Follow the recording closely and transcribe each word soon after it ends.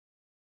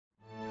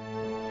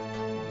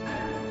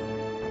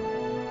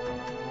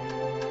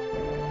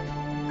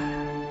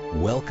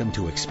Welcome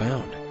to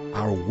Expound,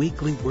 our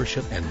weekly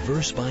worship and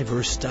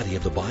verse-by-verse study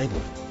of the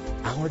Bible.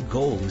 Our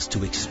goal is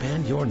to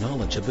expand your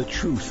knowledge of the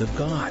truth of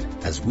God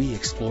as we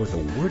explore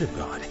the Word of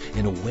God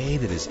in a way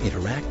that is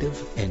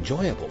interactive,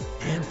 enjoyable,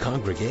 and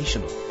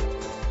congregational.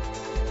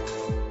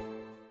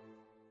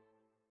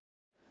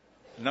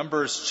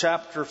 Numbers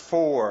chapter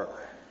 4.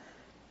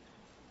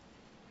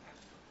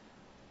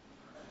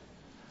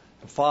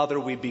 Father,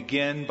 we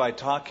begin by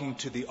talking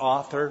to the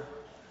author,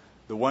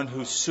 the one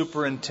who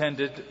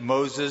superintended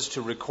Moses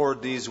to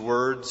record these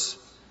words.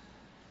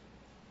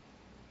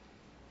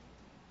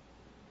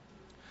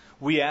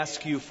 We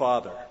ask you,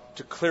 Father,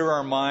 to clear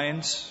our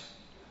minds.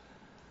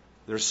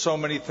 There's so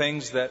many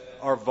things that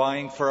are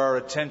vying for our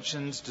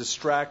attentions,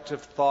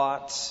 distractive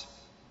thoughts.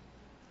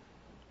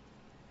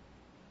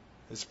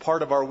 As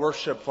part of our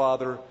worship,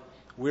 Father,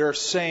 we are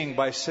saying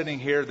by sitting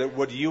here that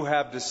what you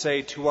have to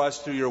say to us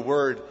through your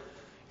word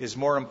is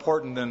more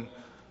important than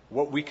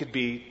what we could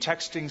be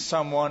texting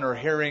someone or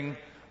hearing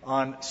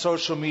on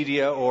social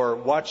media or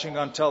watching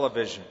on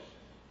television.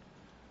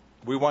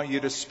 We want you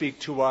to speak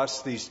to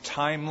us these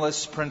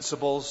timeless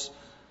principles.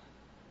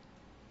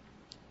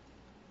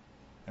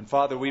 And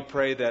Father, we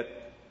pray that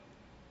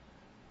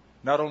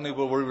not only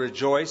will we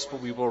rejoice,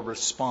 but we will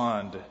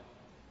respond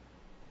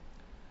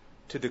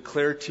to the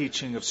clear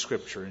teaching of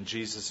Scripture in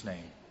Jesus'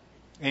 name.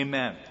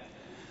 Amen.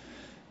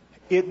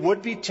 It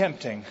would be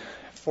tempting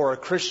for a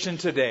Christian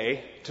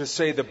today to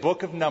say the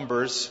book of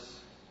Numbers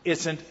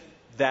isn't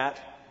that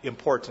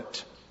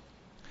important.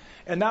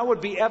 And that would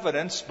be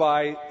evidenced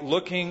by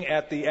looking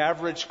at the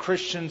average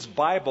Christian's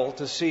Bible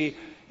to see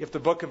if the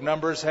book of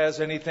Numbers has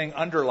anything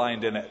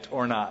underlined in it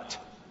or not.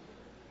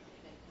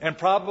 And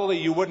probably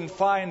you wouldn't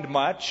find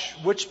much,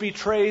 which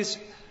betrays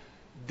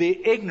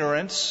the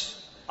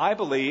ignorance, I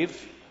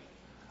believe,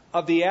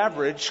 of the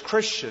average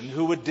Christian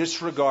who would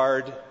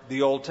disregard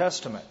the Old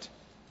Testament.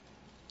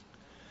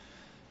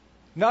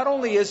 Not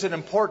only is it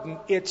important,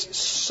 it's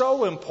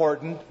so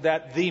important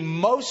that the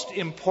most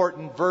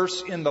important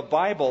verse in the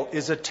Bible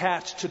is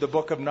attached to the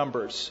book of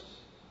Numbers.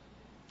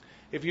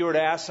 If you were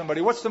to ask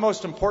somebody, what's the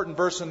most important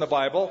verse in the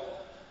Bible?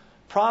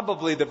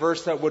 Probably the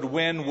verse that would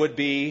win would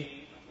be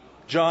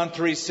John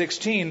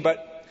 3:16,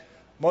 but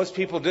most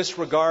people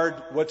disregard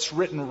what's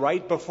written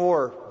right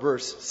before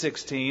verse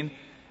 16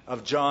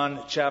 of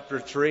John chapter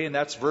 3, and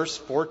that's verse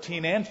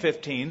 14 and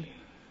 15,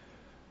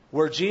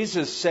 where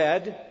Jesus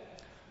said,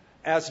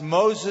 "As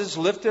Moses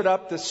lifted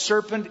up the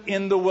serpent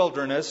in the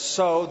wilderness,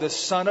 so the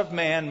Son of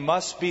Man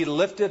must be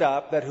lifted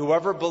up, that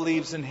whoever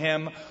believes in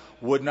him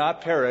would not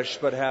perish,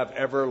 but have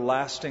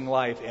everlasting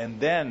life." And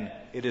then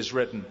it is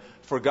written,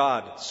 "For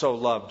God so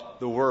loved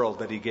the world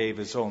that he gave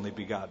his only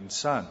begotten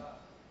Son."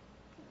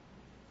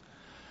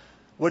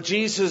 What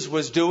Jesus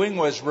was doing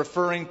was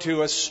referring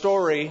to a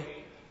story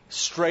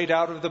straight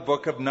out of the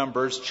book of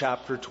Numbers,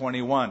 chapter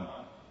 21.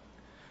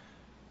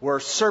 Where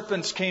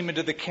serpents came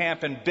into the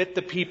camp and bit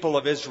the people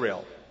of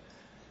Israel.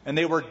 And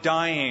they were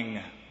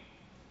dying.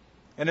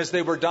 And as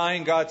they were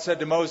dying, God said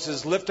to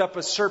Moses, "Lift up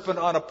a serpent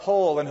on a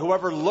pole, and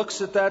whoever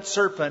looks at that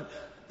serpent,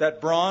 that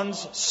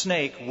bronze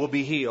snake, will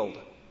be healed."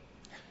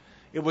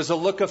 It was a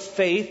look of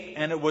faith,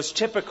 and it was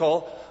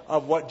typical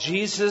of what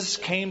Jesus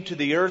came to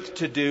the earth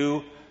to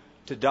do,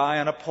 to die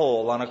on a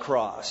pole, on a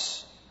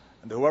cross.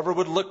 And whoever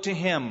would look to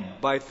him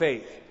by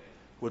faith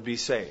would be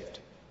saved.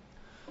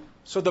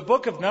 So the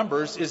book of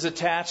Numbers is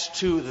attached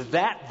to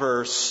that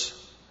verse,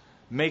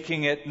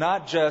 making it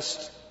not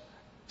just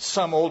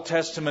some Old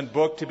Testament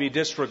book to be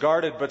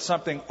disregarded, but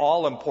something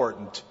all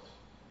important.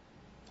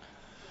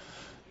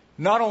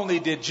 Not only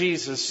did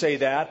Jesus say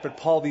that, but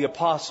Paul the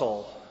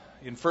Apostle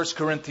in 1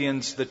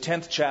 Corinthians, the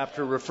 10th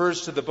chapter,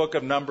 refers to the book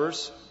of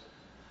Numbers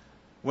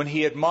when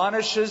he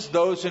admonishes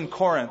those in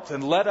Corinth,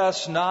 "And let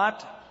us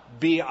not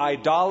be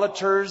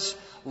idolaters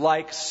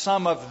like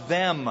some of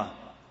them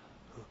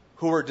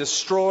who were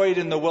destroyed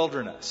in the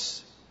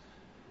wilderness."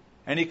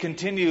 And he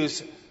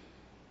continues,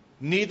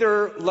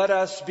 "Neither let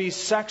us be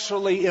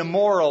sexually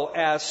immoral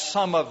as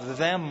some of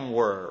them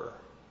were.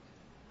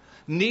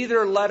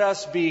 Neither let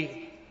us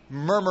be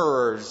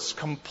murmurers,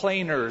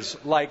 complainers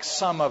like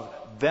some of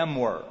them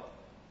were."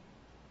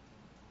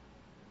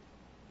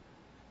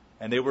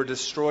 And they were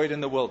destroyed in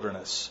the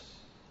wilderness.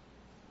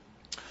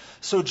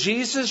 So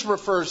Jesus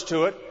refers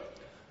to it.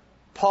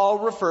 Paul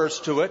refers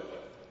to it.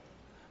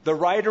 The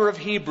writer of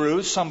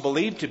Hebrews, some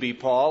believe to be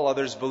Paul,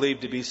 others believe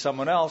to be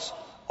someone else,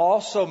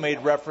 also made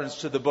reference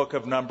to the book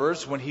of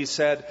Numbers when he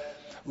said,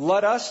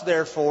 "Let us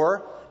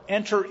therefore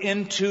enter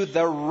into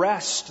the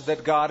rest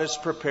that God has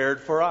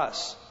prepared for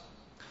us.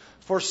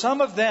 For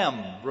some of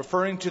them,"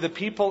 referring to the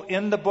people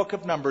in the book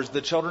of Numbers,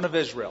 the children of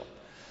Israel,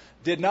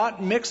 "did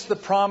not mix the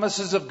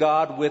promises of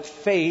God with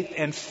faith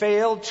and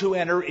failed to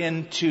enter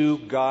into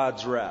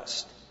God's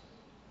rest."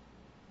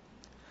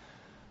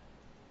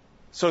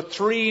 So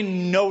 3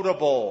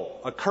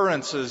 notable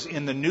occurrences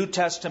in the New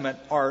Testament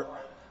are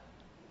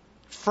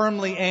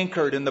firmly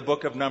anchored in the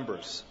book of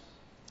Numbers.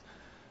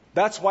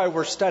 That's why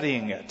we're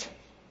studying it.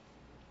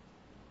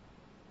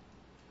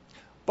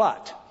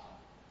 But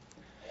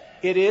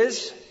it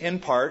is, in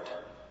part,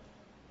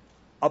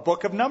 a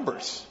book of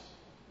numbers.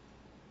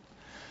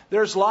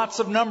 There's lots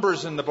of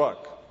numbers in the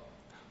book.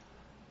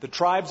 The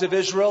tribes of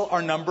Israel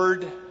are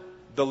numbered.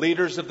 The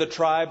leaders of the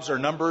tribes are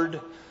numbered.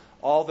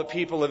 All the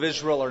people of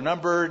Israel are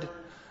numbered.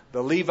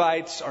 The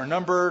Levites are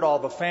numbered. All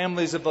the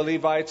families of the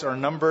Levites are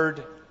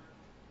numbered.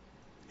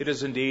 It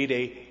is indeed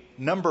a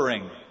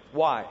numbering.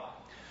 Why?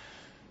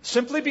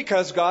 Simply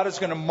because God is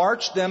going to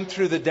march them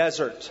through the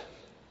desert.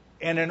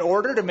 And in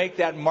order to make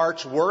that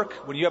march work,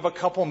 when you have a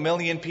couple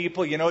million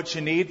people, you know what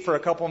you need for a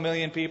couple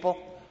million people?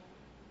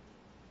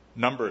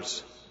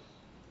 Numbers.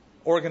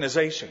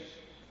 Organization.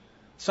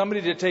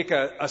 Somebody to take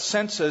a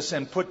census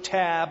and put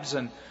tabs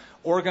and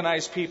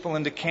organize people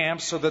into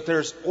camps so that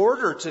there's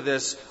order to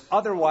this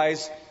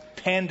otherwise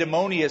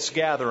pandemonious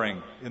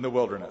gathering in the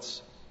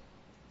wilderness.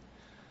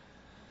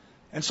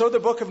 And so the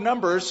book of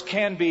Numbers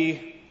can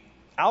be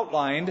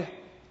outlined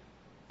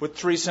with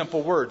three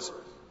simple words: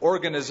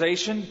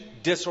 organization,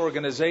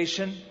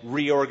 disorganization,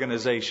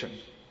 reorganization.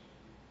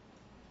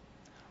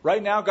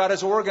 Right now, God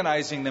is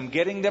organizing them,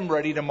 getting them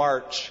ready to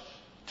march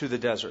to the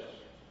desert.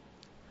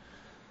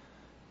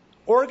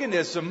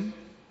 Organism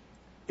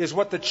is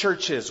what the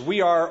church is.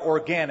 We are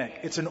organic.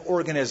 It's an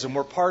organism.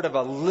 We're part of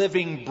a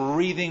living,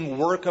 breathing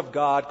work of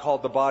God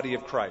called the body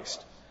of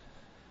Christ.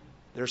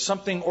 There's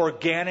something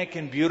organic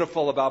and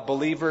beautiful about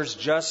believers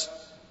just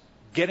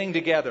getting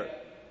together.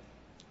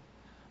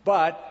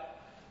 But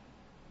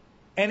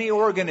any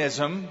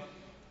organism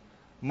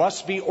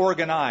must be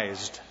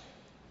organized.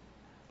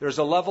 There's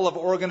a level of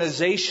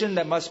organization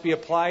that must be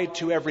applied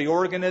to every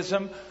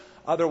organism.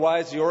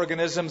 Otherwise, the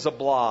organism's a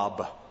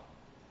blob.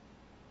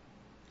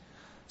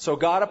 So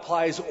God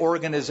applies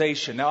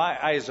organization. Now,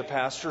 I as a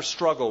pastor,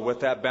 struggle with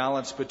that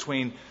balance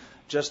between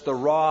just the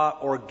raw,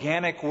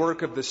 organic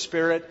work of the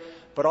Spirit,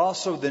 but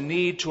also the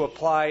need to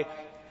apply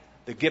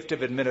the gift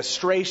of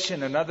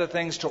administration and other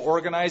things to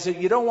organize it.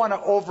 You don't want to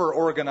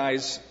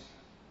over-organize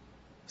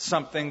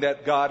something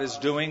that God is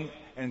doing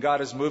and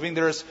God is moving.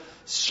 There's a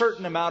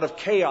certain amount of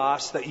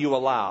chaos that you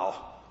allow.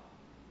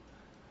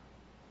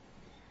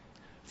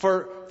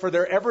 For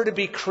there ever to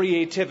be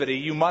creativity,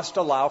 you must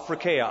allow for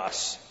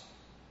chaos.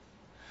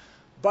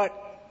 But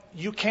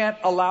you can't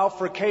allow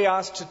for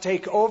chaos to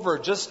take over.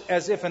 Just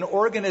as if an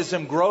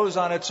organism grows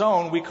on its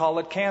own, we call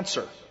it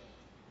cancer.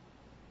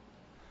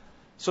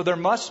 So there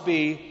must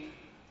be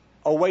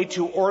a way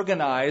to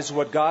organize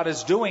what God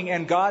is doing,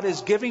 and God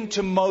is giving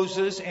to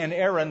Moses and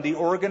Aaron the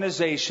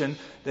organization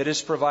that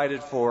is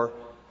provided for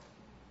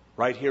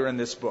right here in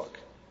this book.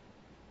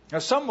 Now,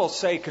 some will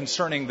say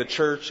concerning the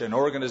church and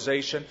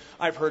organization,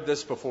 I've heard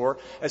this before,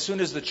 as soon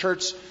as the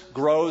church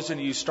grows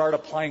and you start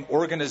applying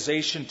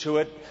organization to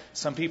it,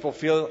 some people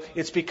feel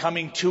it's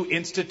becoming too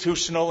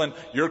institutional and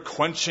you're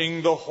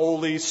quenching the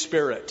Holy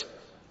Spirit.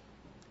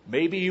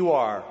 Maybe you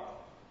are.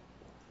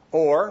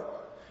 Or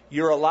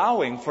you're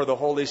allowing for the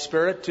Holy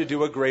Spirit to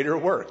do a greater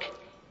work.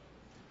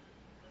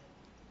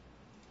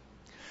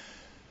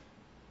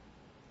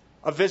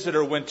 A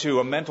visitor went to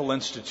a mental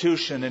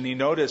institution and he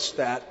noticed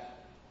that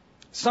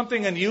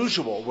something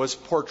unusual was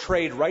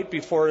portrayed right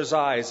before his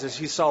eyes as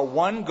he saw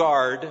one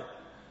guard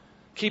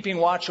keeping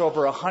watch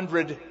over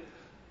 100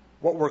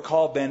 what were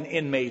called then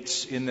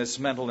inmates in this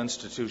mental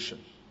institution.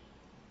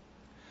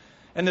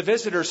 And the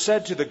visitor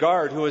said to the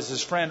guard, who was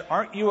his friend,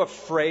 "Aren't you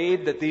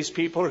afraid that these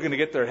people are going to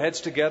get their heads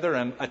together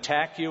and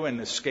attack you and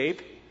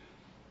escape?"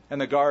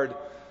 And the guard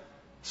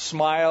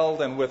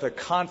smiled, and with a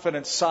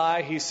confident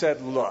sigh, he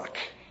said, "Look,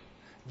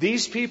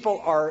 these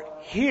people are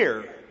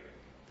here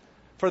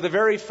for the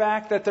very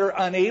fact that they're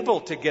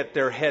unable to get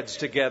their heads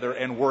together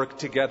and work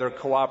together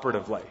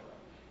cooperatively."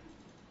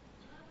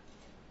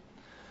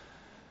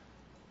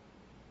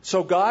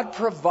 So God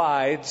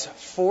provides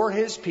for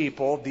His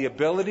people the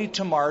ability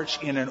to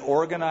march in an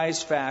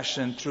organized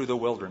fashion through the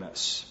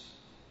wilderness.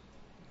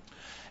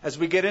 As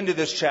we get into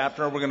this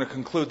chapter, we're going to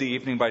conclude the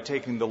evening by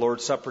taking the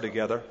Lord's Supper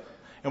together.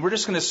 And we're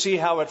just going to see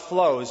how it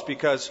flows,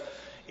 because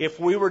if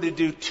we were to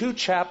do 2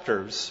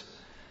 chapters,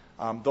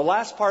 the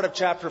last part of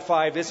chapter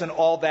 5 isn't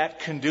all that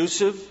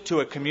conducive to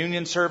a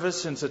communion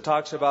service, since it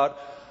talks about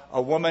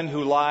a woman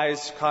who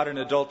lies caught in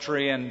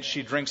adultery and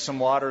she drinks some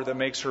water that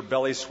makes her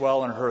belly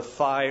swell and her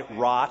thigh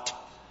rot.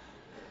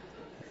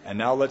 And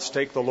now let's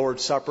take the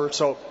Lord's Supper.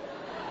 So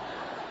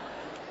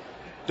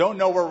don't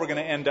know where we're going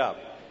to end up.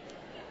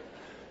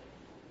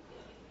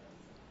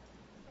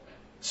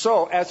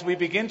 So as we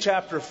begin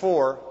chapter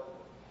 4,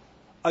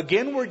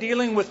 again we're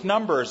dealing with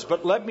numbers,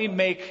 but let me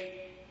make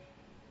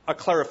a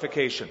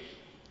clarification.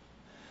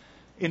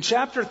 In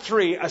chapter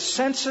 3, a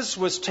census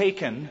was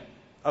taken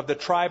of the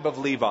tribe of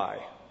Levi.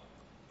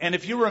 And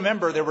if you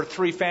remember, there were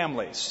 3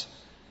 families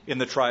in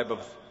the tribe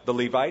of the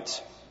Levites.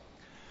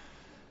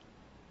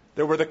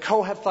 There were the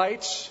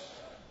Kohathites,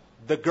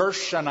 the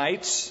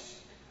Gershonites,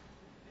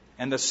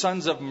 and the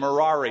sons of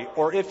Merari,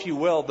 or if you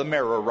will, the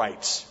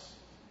Merarites.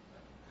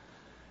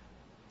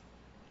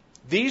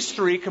 These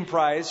 3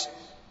 comprised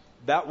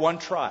that one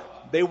tribe.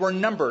 They were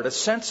numbered. A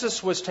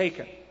census was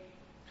taken.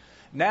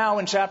 Now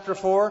in chapter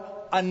 4,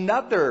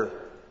 another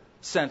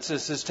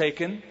census is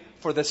taken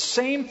for the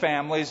same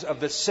families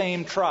of the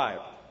same tribe.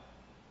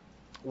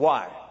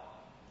 Why?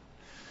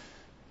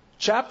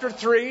 Chapter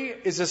 3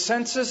 is a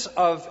census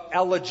of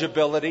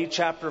eligibility.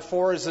 Chapter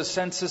 4 is a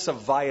census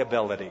of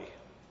viability.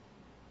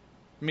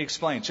 Let me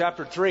explain.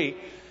 Chapter 3,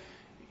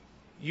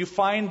 you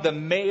find the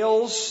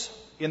males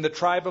in the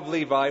tribe of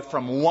Levi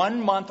from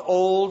 1 month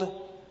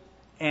old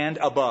and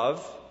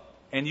above,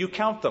 and you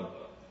count them.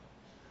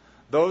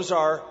 Those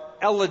are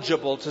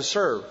eligible to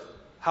serve.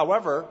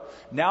 However,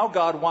 now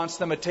God wants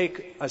them to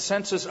take a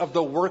census of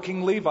the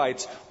working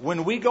Levites.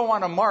 When we go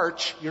on a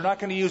march, you're not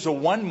going to use a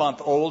 1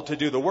 month old to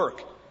do the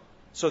work.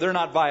 So they're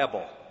not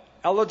viable.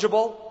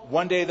 Eligible,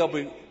 one day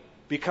they'll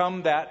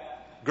become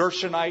that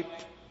Gershonite,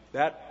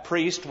 that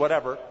priest,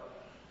 whatever.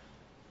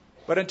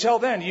 But until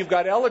then, you've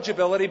got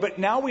eligibility, but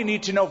now we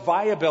need to know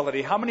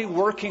viability. How many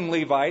working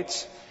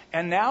Levites?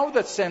 And now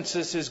the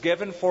census is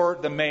given for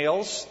the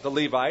males, the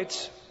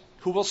Levites,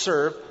 who will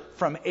serve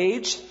from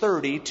age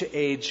 30 to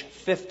age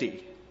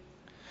 50.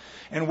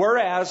 And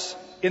whereas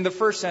in the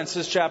first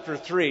census, chapter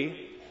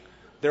 3,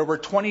 there were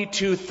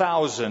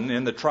 22,000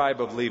 in the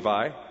tribe of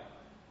Levi,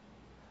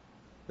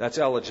 that's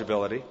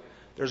eligibility.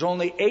 There's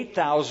only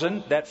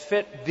 8,000 that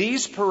fit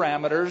these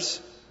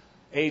parameters,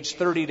 age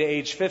 30 to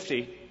age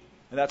 50,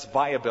 and that's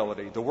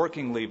viability, the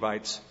working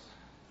Levites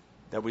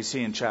that we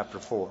see in chapter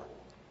 4.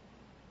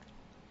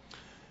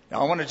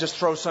 Now I want to just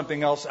throw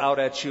something else out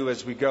at you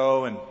as we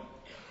go. And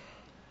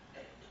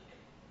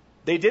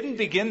they didn't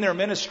begin their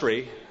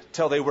ministry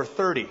till they were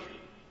 30.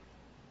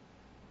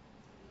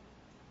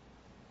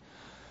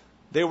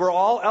 They were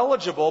all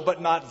eligible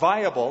but not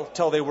viable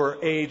till they were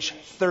age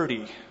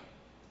 30.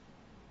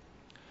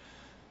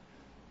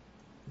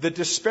 The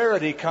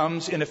disparity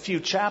comes in a few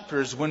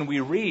chapters when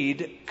we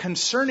read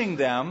concerning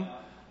them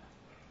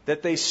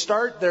that they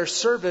start their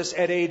service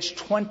at age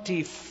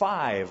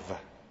 25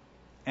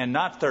 and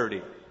not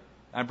 30.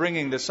 I'm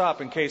bringing this up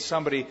in case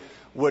somebody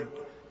would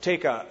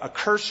take a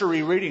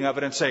cursory reading of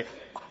it and say,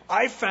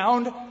 I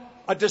found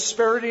a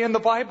disparity in the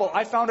Bible.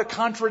 I found a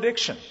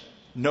contradiction.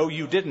 No,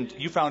 you didn't.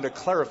 You found a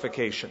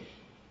clarification.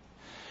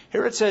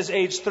 Here it says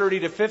age 30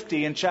 to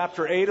 50. In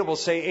chapter 8, it will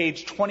say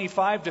age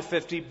 25 to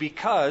 50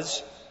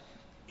 because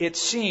it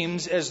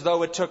seems as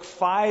though it took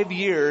 5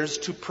 years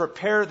to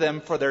prepare them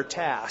for their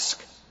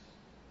task.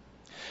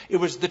 It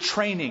was the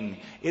training.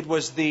 It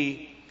was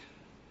the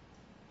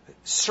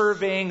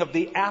surveying of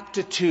the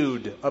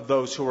aptitude of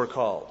those who were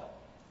called.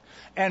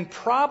 And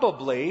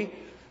probably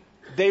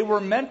they were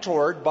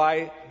mentored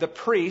by the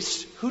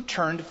priests who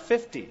turned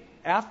 50.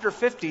 After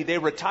 50, they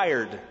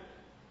retired.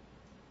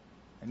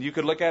 And you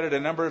could look at it a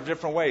number of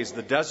different ways.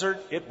 The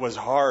desert, it was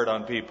hard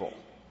on people.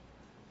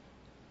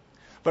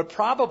 But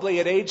probably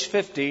at age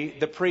 50,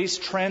 the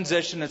priest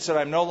transitioned and said,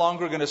 I'm no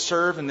longer going to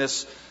serve in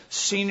this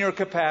senior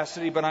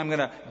capacity, but I'm going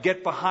to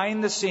get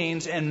behind the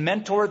scenes and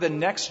mentor the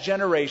next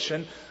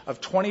generation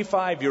of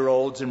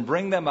 25-year-olds and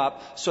bring them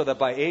up so that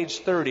by age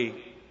 30,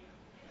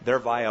 they're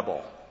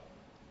viable.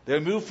 They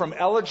move from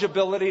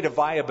eligibility to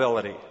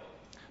viability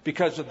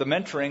because of the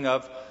mentoring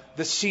of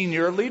the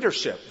senior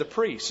leadership, the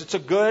priests. It's a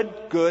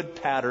good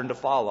pattern to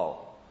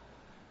follow.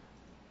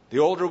 The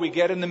older we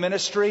get in the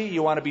ministry,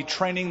 you want to be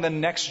training the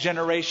next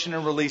generation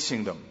and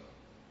releasing them.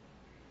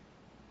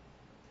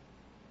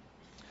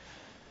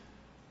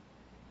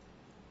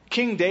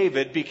 King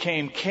David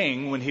became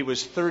king when he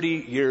was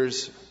 30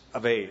 years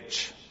of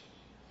age.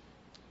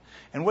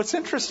 And what's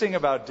interesting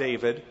about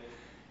David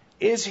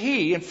is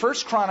he, in 1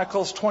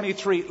 Chronicles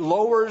 23,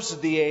 lowers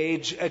the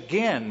age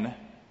again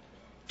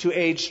to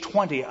age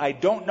 20. I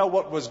don't know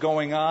what was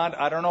going on.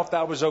 I don't know if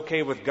that was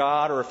okay with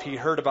God or if he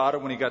heard about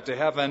it when he got to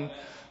heaven.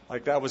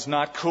 Like, that was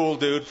not cool,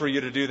 dude, for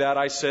you to do that.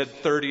 I said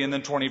 30 and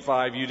then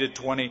 25. You did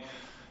 20.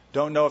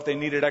 Don't know if they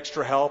needed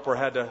extra help or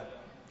had to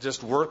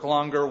just work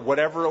longer.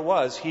 Whatever it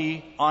was,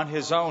 he, on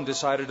his own,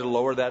 decided to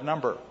lower that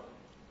number.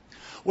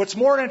 What's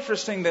more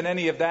interesting than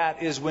any of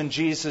that is when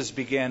Jesus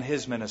began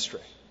his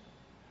ministry.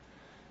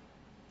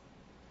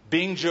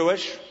 Being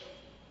Jewish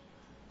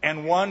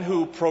and one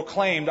who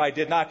proclaimed, I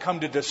did not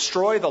come to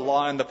destroy the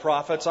law and the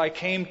prophets, I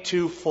came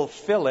to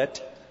fulfill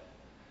it.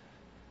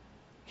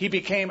 He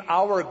became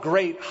our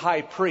great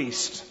high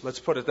priest. Let's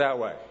put it that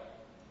way.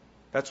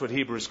 That's what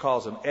Hebrews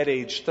calls him. At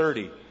age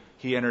 30,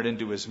 he entered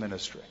into his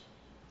ministry.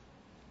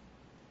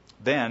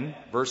 Then,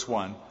 verse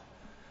 1,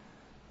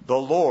 the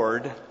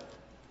Lord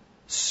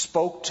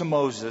spoke to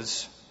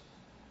Moses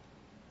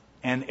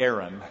and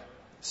Aaron,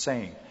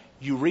 saying,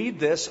 you read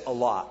this a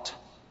lot.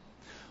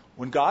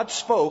 When God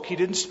spoke, he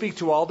didn't speak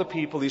to all the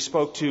people. He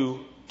spoke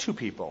to 2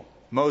 people,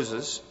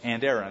 Moses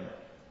and Aaron.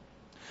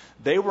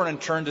 They were in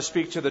turn to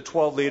speak to the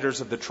 12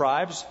 leaders of the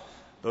tribes.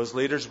 Those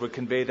leaders would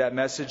convey that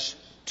message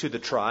to the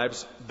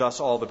tribes, thus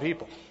all the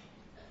people.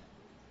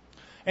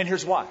 And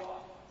here's why.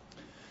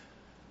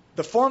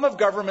 The form of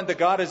government that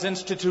God is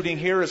instituting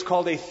here is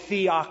called a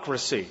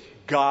theocracy.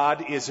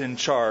 God is in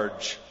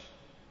charge.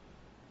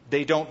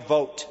 They don't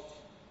vote.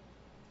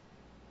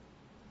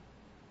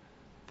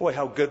 Boy,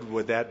 how good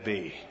would that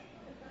be?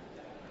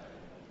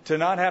 To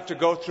not have to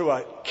go through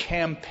a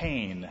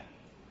campaign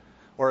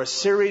or a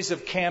series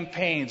of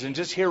campaigns and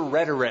just hear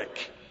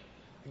rhetoric.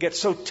 I get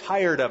so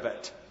tired of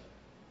it.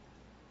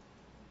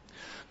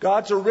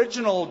 God's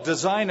original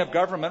design of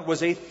government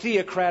was a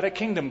theocratic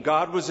kingdom.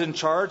 God was in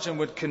charge and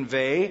would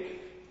convey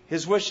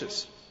his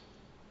wishes.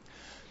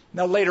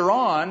 Now later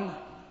on,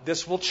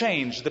 this will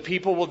change. The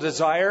people will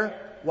desire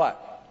what?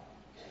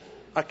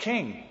 A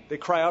king. They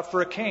cry out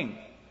for a king.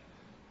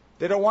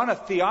 They don't want a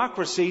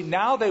theocracy.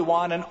 Now they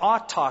want an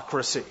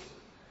autocracy.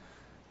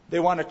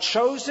 They want a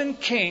chosen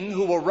king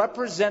who will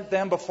represent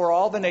them before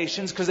all the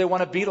nations because they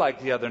want to be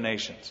like the other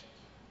nations.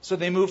 So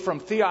they move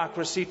from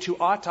theocracy to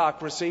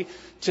autocracy.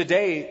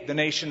 Today, the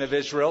nation of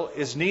Israel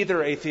is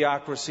neither a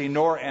theocracy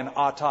nor an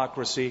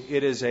autocracy.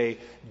 It is a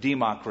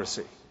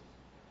democracy.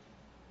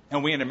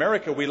 And we in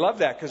America, we love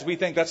that because we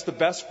think that's the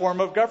best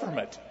form of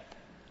government.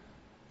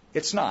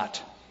 It's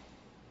not.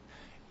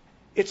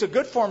 It's a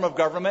good form of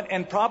government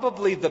and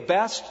probably the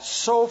best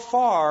so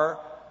far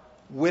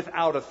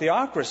without a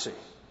theocracy.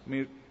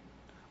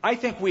 I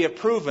think we have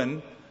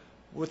proven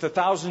with the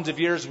thousands of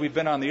years we've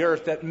been on the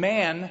earth that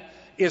man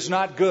is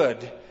not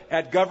good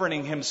at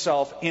governing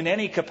himself in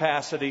any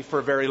capacity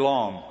for very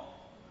long,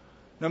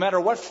 no matter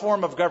what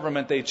form of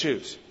government they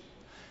choose.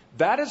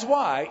 That is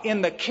why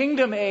in the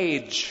kingdom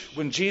age,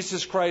 when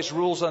Jesus Christ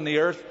rules on the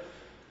earth,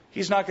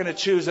 he's not going to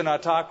choose an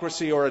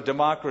autocracy or a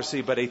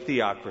democracy, but a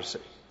theocracy.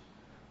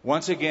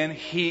 Once again,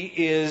 he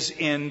is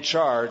in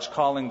charge,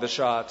 calling the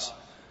shots.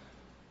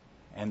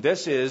 And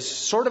this is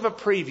sort of a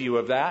preview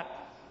of that.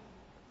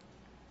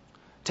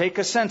 Take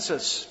a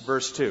census,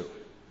 verse 2.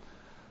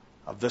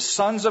 Of the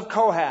sons of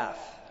Kohath,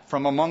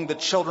 from among the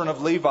children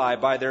of Levi,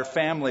 by their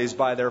families,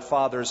 by their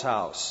father's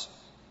house.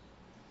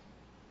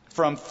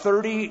 From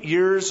 30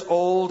 years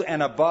old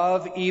and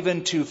above,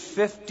 even to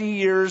 50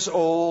 years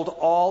old,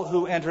 all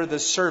who enter the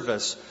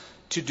service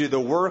to do the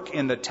work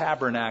in the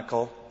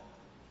tabernacle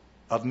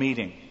of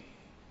meeting.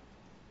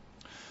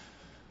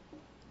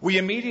 We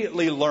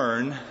immediately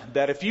learn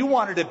that if you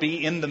wanted to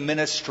be in the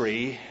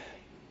ministry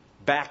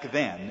back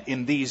then,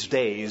 in these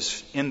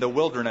days, in the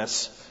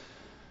wilderness,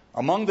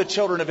 among the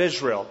children of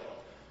Israel,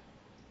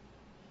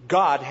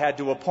 God had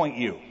to appoint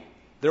you.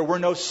 There were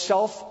no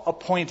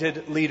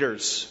self-appointed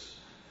leaders.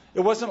 It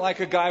wasn't like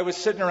a guy was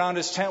sitting around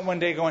his tent one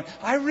day going,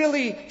 I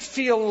really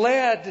feel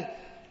led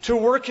to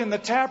work in the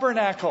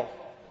tabernacle.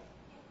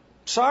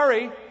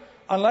 Sorry,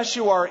 unless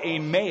you are a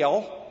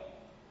male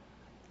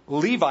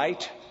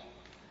Levite,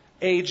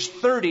 aged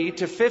 30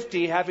 to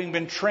 50, having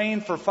been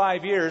trained for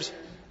 5 years,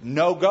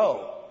 no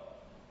go.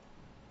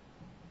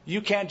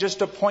 You can't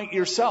just appoint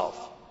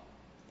yourself.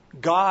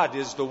 God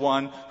is the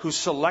one who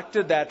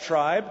selected that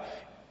tribe,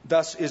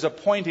 thus is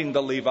appointing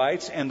the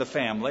Levites and the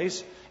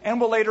families, and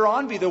will later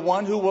on be the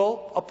one who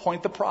will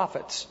appoint the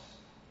prophets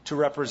to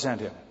represent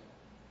him.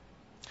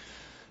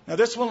 Now,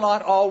 this will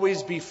not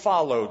always be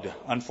followed,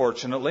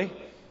 unfortunately.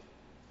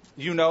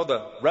 You know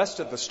the rest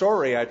of the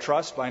story, I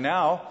trust, by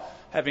now,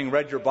 having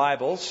read your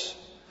Bibles.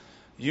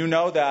 You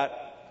know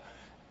that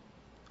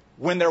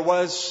when there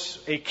was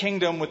a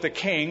kingdom with a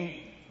king,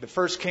 the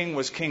first king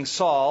was King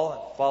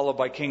Saul, followed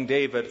by King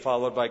David,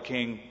 followed by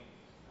King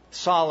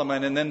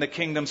Solomon, and then the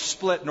kingdom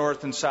split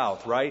north and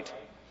south, right?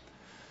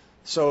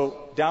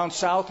 So down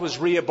south was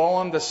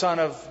Rehoboam, the son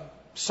of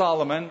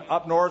Solomon.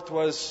 Up north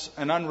was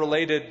an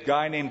unrelated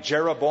guy named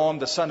Jeroboam,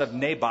 the son of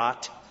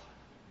Nebat.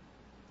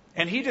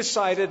 And he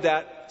decided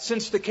that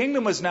since the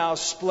kingdom was now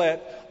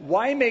split,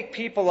 why make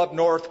people up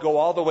north go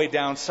all the way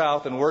down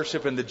south and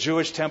worship in the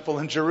Jewish temple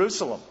in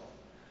Jerusalem?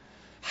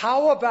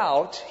 How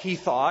about, he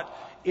thought,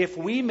 if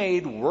we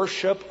made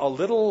worship a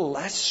little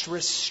less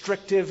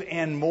restrictive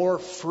and more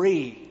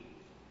free?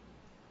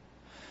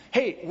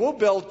 Hey, we'll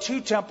build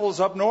 2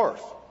 temples up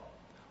north,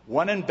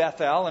 one in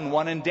Bethel and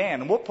one in Dan.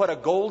 And we'll put a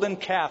golden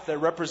calf that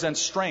represents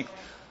strength,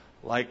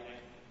 like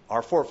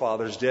our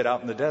forefathers did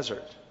out in the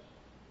desert.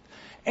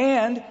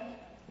 And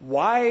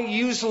why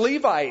use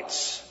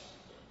Levites?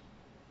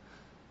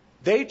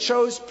 They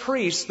chose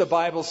priests, the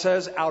Bible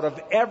says, out of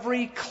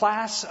every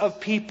class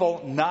of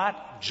people,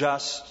 not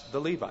just the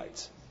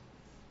Levites.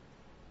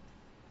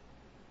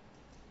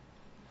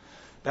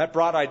 That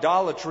brought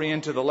idolatry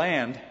into the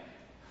land.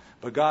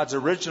 But God's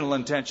original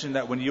intention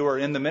that when you are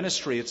in the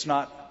ministry, it's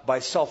not by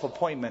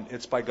self-appointment,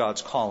 it's by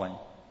God's calling.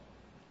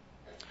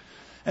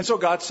 And so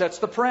God sets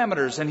the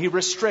parameters and he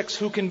restricts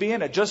who can be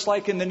in it. Just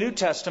like in the New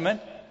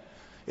Testament,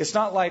 it's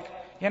not like,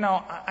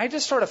 I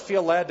just sort of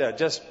feel led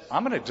to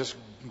I'm going to just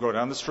go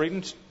down the street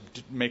and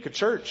make a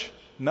church.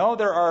 No,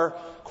 there are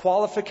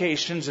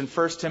qualifications in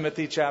 1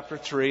 Timothy chapter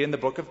 3 in the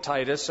book of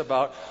Titus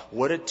about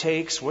what it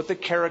takes, what the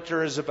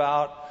character is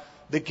about,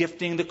 the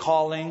gifting, the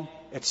calling,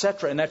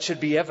 etc. And that should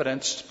be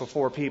evidenced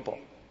before people.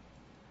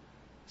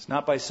 It's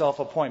not by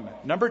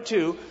self-appointment. Number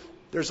 2,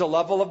 there's a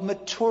level of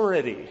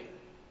maturity.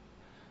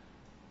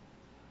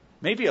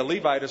 Maybe a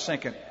Levite is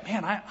thinking,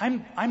 man,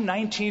 I'm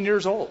 19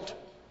 years old.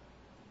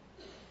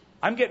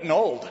 I'm getting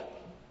old.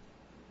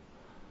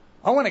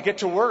 I want to get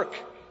to work.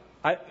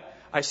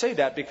 I say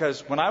that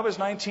because when I was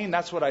 19,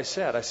 that's what I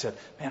said. I said,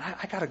 man,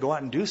 I got to go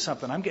out and do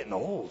something. I'm getting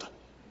old.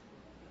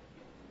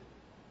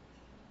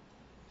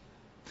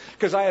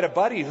 Because I had a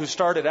buddy who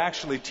started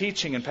actually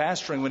teaching and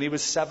pastoring when he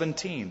was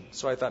 17.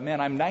 So I thought, man,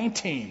 I'm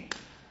 19.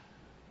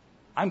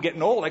 I'm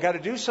getting old. I got to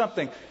do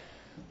something.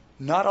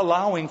 Not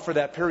allowing for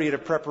that period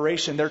of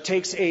preparation. There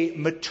takes a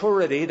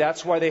maturity.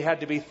 That's why they had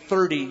to be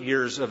 30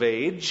 years of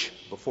age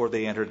before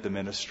they entered the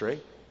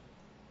ministry.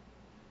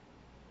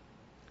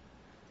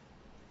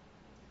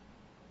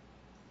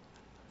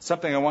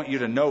 Something I want you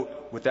to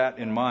note with that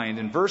in mind.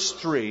 In verse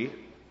 3,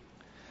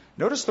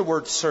 notice the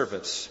word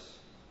service.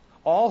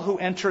 All who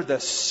enter the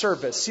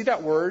service. See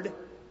that word?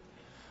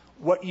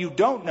 What you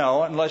don't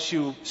know, unless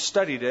you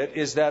studied it,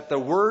 is that the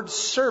word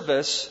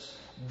service,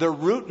 the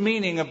root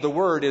meaning of the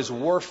word is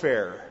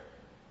warfare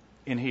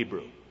in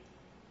Hebrew.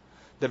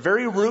 The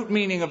very root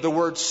meaning of the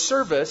word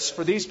service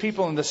for these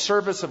people in the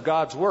service of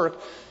God's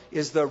work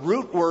is the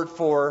root word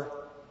for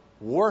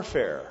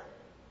warfare.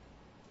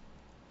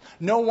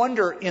 No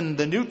wonder in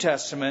the New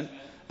Testament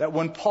that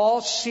when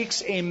Paul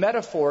seeks a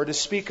metaphor to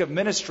speak of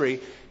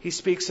ministry, he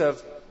speaks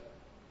of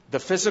the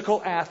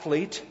physical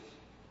athlete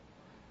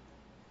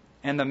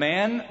and the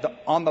man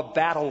on the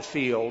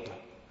battlefield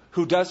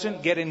who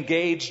doesn't get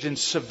engaged in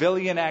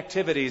civilian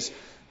activities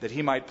that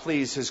he might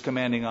please his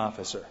commanding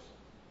officer.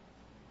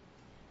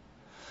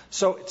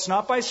 So it's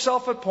not by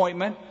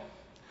self-appointment.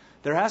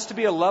 There has to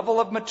be a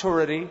level of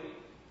maturity.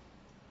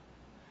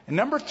 And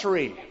number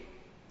 3,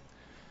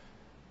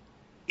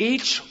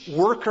 each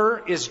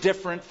worker is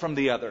different from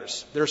the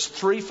others. There's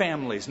 3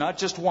 families, not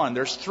just one.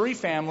 There's 3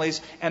 families,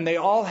 and they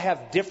all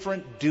have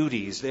different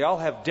duties. They all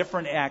have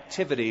different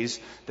activities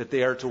that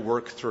they are to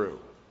work through.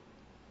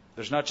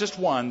 There's not just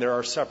one, there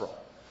are several.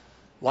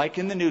 Like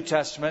in the New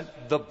Testament,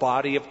 the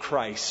body of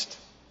Christ.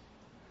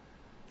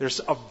 There's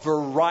a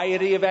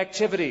variety of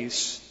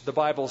activities, the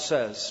Bible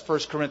says, 1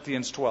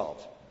 Corinthians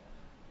 12.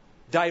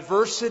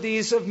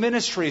 Diversities of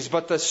ministries,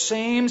 but the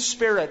same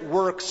Spirit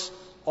works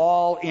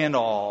all in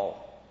all.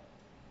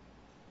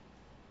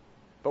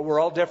 But we're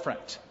all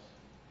different.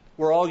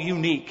 We're all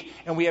unique,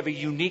 and we have a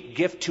unique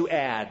gift to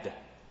add.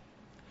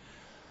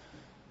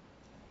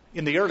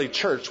 In the early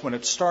church, when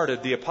it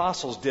started, the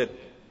apostles did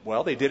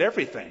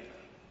everything.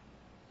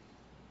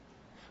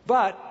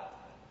 But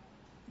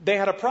they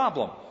had a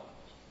problem.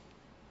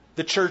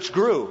 The church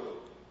grew.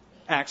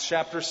 Acts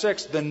chapter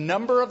 6, the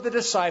number of the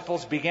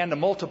disciples began to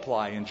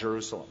multiply in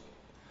Jerusalem.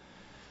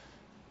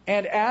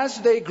 And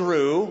as they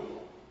grew,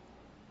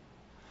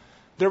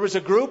 there was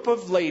a group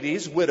of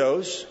ladies,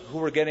 widows, who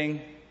were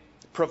getting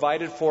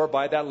provided for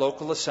by that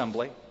local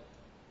assembly.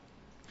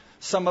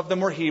 Some of them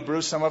were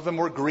Hebrew, some of them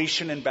were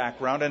Grecian in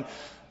background, and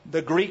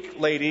the Greek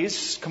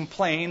ladies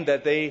complained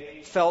that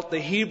they felt the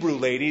Hebrew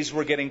ladies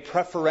were getting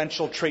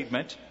preferential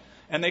treatment,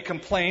 and they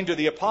complained to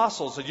the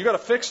apostles that you got to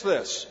fix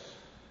this.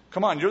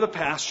 Come on, you're the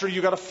pastor,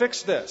 you got to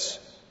fix this.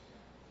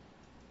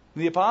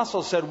 And the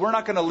apostles said, we're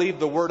not going to leave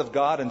the word of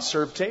God and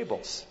serve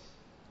tables.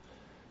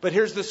 But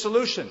here's the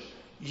solution.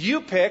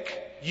 You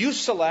pick, you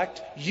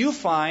select, you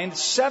find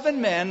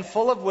 7 men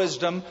full of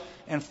wisdom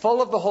and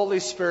full of the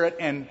Holy Spirit,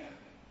 and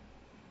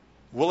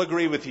we'll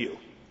agree with you.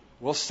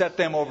 We'll set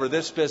them over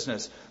this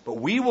business. But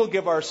we will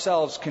give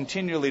ourselves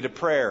continually to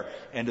prayer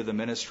and to the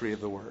ministry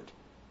of the Word.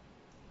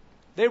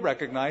 They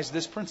recognize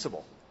this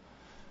principle.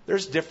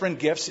 There's different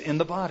gifts in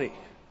the body.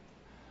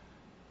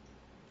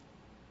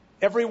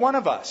 Every one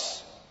of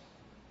us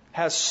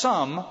has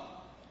some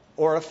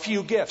or a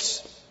few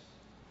gifts.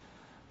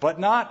 But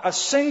not a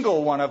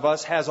single one of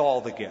us has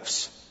all the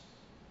gifts.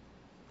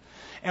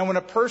 And when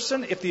a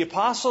person, if the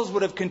apostles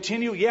would have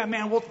continued, yeah,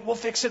 man, we'll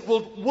fix it.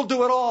 We'll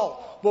do it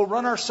all. We'll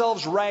run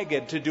ourselves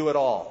ragged to do it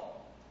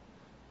all.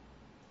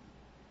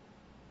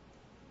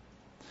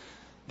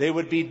 They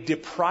would be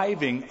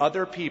depriving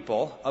other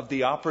people of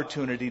the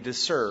opportunity to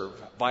serve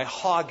by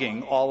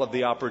hogging all of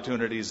the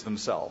opportunities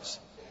themselves.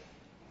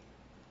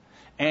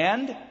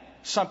 And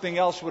something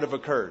else would have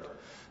occurred.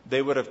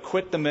 They would have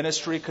quit the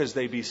ministry because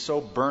they'd be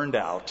so burned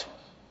out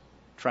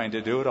trying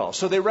to do it all.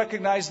 So they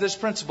recognize this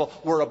principle.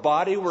 We're a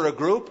body, we're a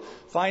group.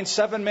 Find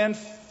 7 men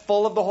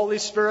full of the Holy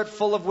Spirit,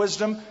 full of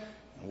wisdom.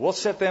 We'll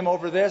set them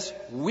over this.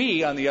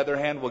 We, on the other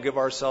hand, will give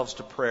ourselves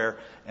to prayer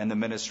and the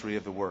ministry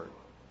of the Word.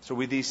 So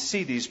we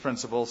see these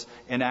principles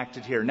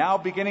enacted here. Now,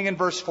 beginning in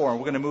verse 4, and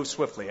we're going to move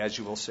swiftly, as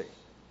you will see.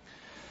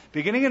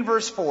 Beginning in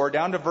verse 4,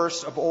 down to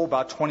verse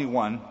about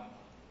 21,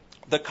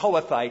 the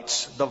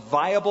Kohathites, the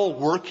viable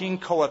working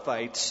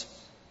Kohathites.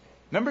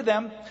 Remember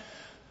them?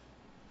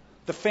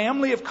 The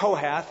family of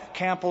Kohath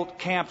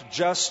camped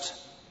just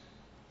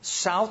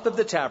south of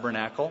the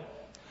tabernacle,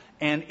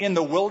 and in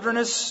the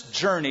wilderness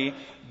journey,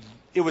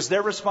 it was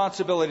their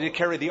responsibility to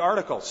carry the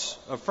articles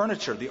of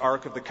furniture, the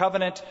Ark of the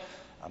Covenant,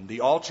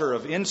 the altar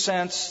of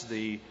incense,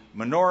 the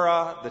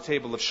menorah, the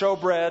table of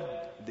showbread,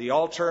 the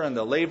altar and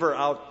the laver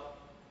out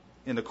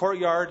in the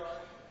courtyard.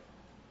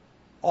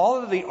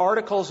 All of the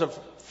articles of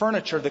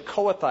furniture the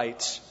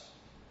Kohathites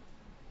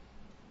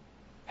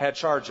had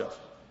charge of.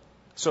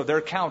 So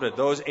they're counted,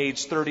 those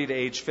aged 30 to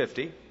age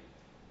 50.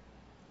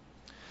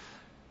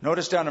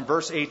 Notice down in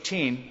verse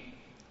 18,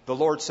 the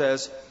Lord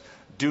says,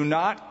 do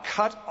not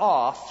cut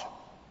off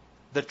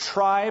the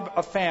tribe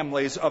of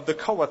families of the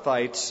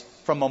Kohathites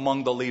from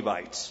among the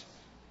Levites.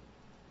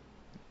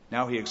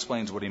 Now he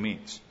explains what he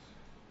means.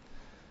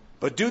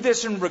 But do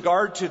this in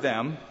regard to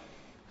them,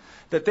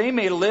 that they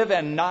may live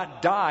and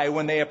not die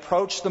when they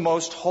approach the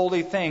most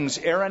holy things.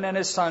 Aaron and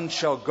his sons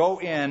shall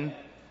go in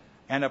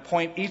and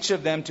appoint each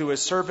of them to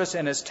his service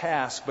and his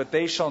task, but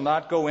they shall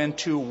not go in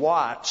to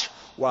watch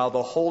while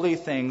the holy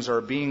things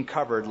are being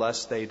covered,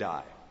 lest they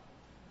die.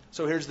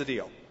 So here's the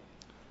deal.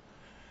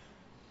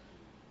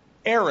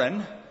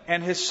 Aaron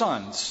and his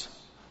sons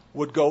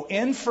would go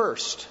in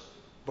first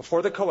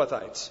before the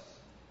Kohathites,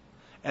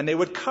 and they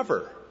would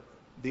cover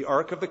the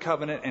Ark of the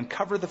Covenant and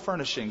cover the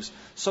furnishings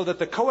so that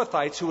the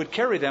Kohathites who would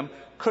carry them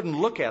couldn't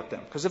look at them.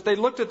 Because if they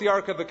looked at the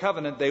Ark of the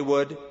Covenant, they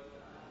would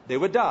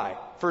die.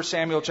 1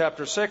 Samuel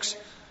chapter 6,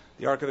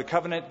 the Ark of the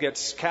Covenant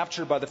gets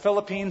captured by the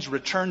Philippines,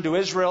 returned to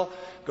Israel,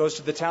 goes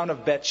to the town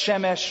of Bet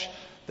Shemesh.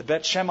 The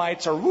Bet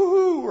Shemites are,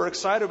 woohoo, we're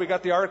excited, we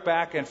got the Ark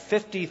back, and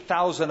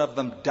 50,000 of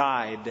them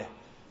died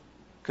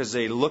because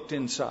they looked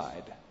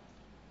inside.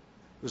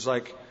 It was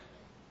like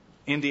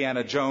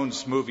Indiana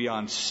Jones movie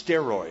on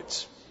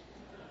steroids.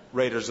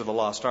 Raiders of the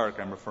Lost Ark,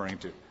 I'm referring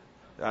to.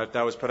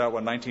 That was put out,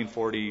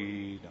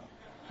 1940?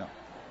 No.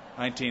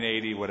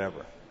 1980,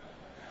 whatever.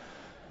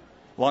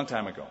 Long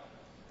time ago.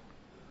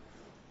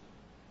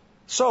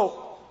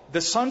 So, the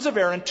sons of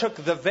Aaron took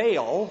the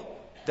veil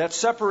that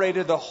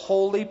separated the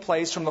holy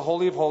place from the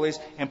Holy of Holies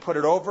and put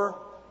it over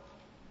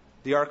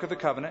the Ark of the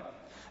Covenant,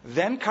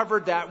 then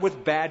covered that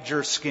with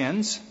badger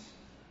skins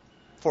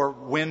for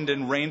wind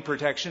and rain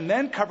protection,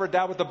 then covered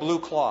that with a blue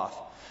cloth.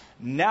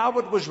 Now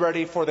it was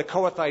ready for the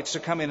Kohathites to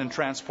come in and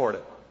transport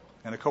it.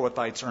 And the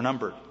Kohathites are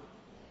numbered.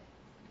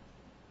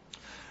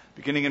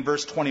 Beginning in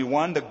verse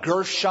 21, the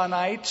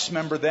Gershonites,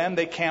 remember them,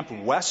 they camped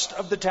west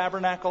of the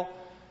tabernacle.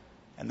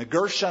 And the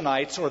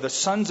Gershonites, or the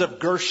sons of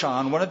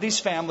Gershon, one of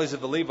these families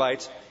of the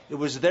Levites, it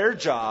was their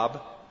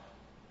job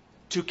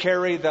to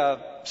carry the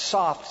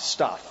soft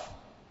stuff,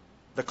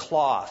 the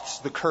cloths,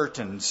 the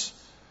curtains,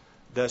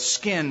 the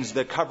skins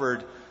that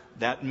covered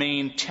that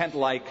main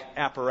tent-like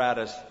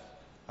apparatus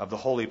of the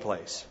holy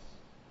place.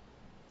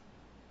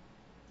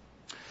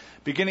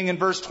 Beginning in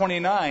verse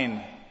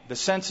 29, the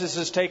census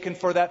is taken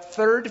for that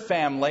third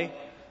family,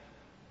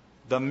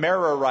 the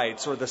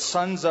Merarites, or the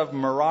sons of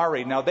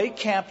Merari. Now, they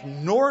camped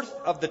north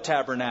of the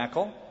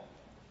tabernacle,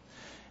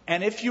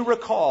 and if you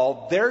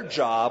recall, their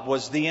job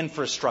was the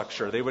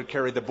infrastructure. They would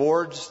carry the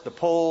boards, the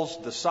poles,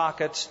 the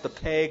sockets, the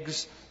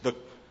pegs,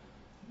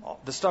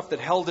 the stuff that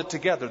held it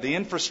together, the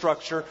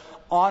infrastructure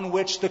on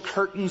which the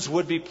curtains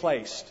would be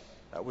placed.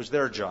 That was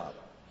their job.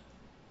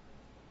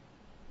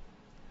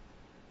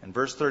 In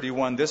verse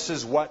 31, this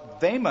is what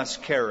they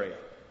must carry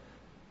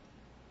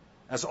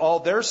as all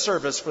their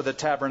service for the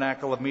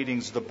tabernacle of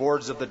meetings, the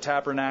boards of the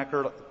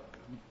tabernacle,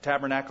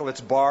 its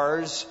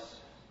bars,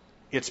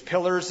 its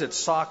pillars, its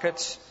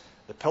sockets,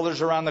 the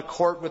pillars around the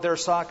court with their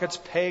sockets,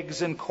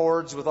 pegs and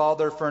cords with all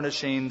their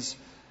furnishings,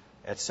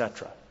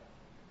 etc.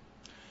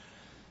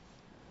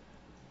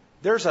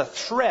 There's a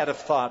thread of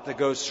thought that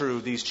goes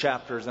through these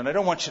chapters, and I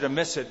don't want you to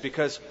miss it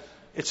because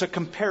it's a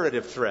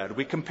comparative thread.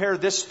 We compare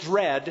this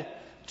thread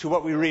to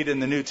what we read in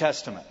the New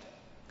Testament.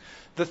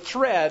 The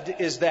thread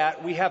is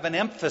that we have an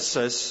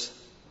emphasis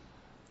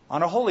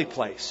on a holy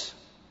place,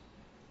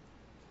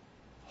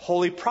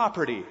 holy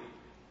property,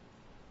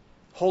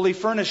 holy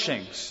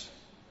furnishings,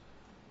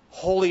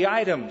 holy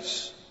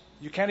items.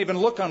 You can't even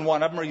look on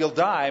one of them or you'll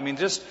die. I mean,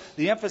 just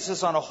the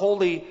emphasis on a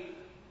holy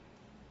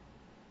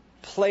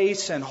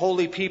place and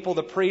holy people,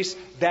 the priests,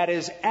 that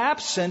is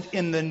absent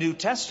in the New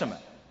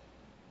Testament.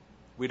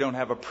 We don't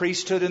have a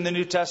priesthood in the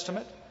New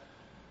Testament.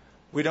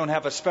 We don't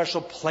have a special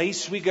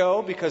place we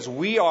go because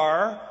we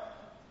are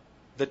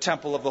the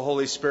temple of the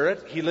Holy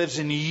Spirit. He lives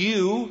in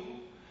you.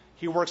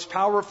 He works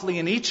powerfully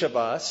in each of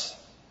us.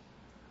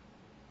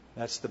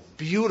 That's the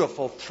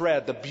beautiful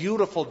thread, the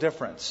beautiful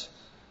difference.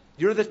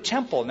 You're the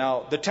temple.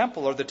 Now, the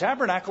temple or the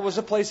tabernacle was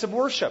a place of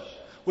worship,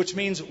 which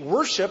means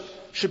worship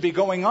should be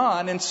going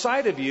on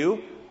inside of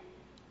you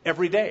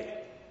every day.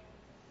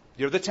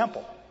 You're the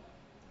temple.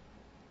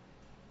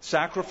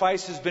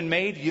 Sacrifice has been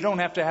made. You don't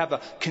have to have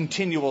a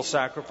continual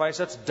sacrifice.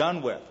 That's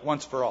done with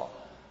once for all.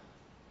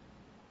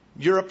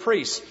 You're a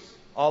priest.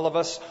 All of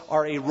us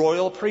are a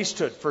royal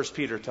priesthood, 1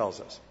 Peter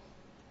tells us.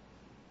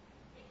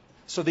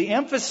 So the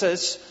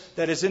emphasis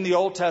that is in the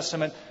Old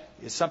Testament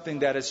is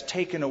something that is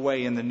taken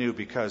away in the New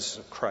because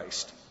of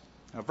Christ.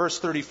 Now, verse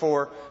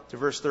 34 to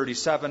verse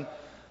 37,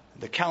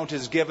 the count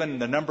is given,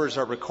 the numbers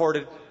are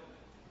recorded.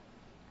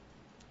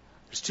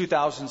 There's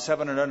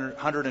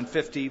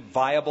 2,750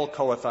 viable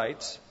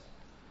Kohathites.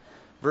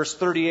 Verse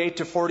 38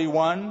 to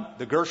 41,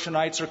 the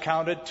Gershonites are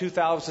counted,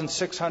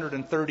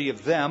 2,630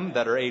 of them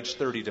that are aged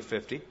 30 to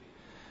 50.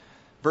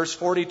 Verse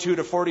 42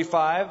 to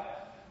 45,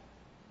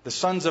 the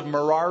sons of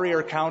Merari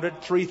are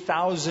counted,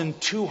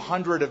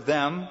 3,200 of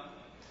them,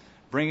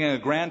 bringing a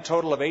grand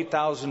total of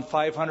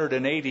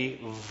 8,580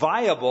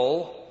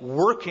 viable,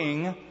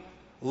 working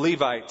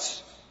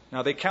Levites.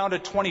 Now, they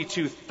counted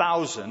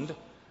 22,000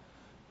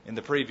 in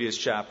the previous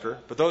chapter,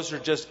 but those are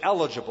just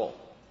eligible.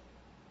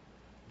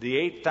 The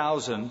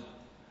 8,000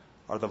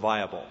 are the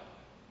viable.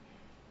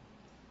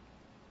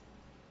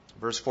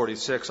 Verse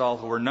 46, all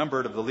who were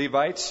numbered of the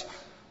Levites,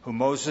 whom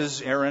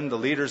Moses, Aaron, the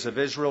leaders of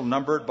Israel,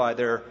 numbered by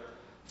their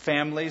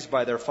families,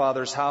 by their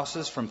fathers'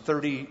 houses, from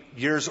 30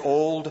 years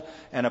old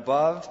and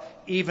above,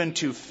 even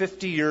to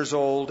 50 years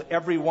old,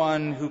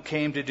 everyone who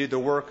came to do the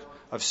work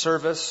of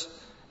service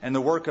and the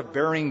work of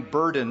bearing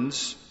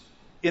burdens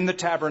in the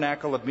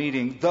tabernacle of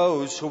meeting,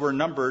 those who were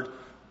numbered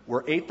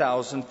were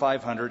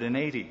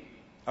 8,580.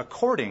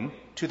 According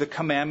to the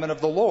commandment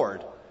of the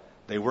Lord,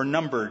 they were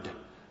numbered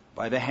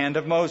by the hand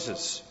of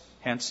Moses.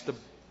 Hence the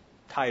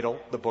title,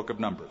 the Book of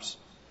Numbers.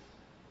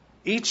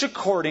 Each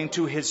according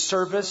to his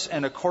service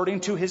and according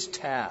to his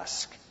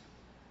task.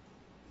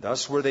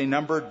 Thus were they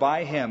numbered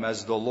by him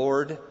as the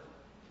Lord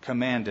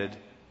commanded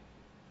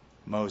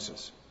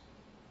Moses.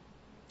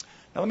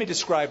 Now let me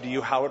describe to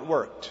you how it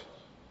worked.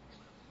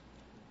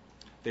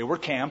 They were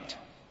camped.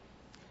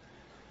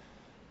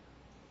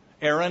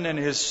 Aaron and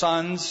his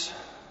sons,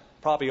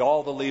 probably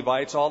all the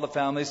Levites, all the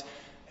families,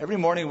 every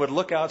morning would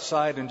look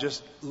outside and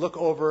just look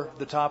over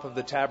the top of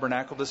the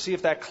tabernacle to see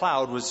if that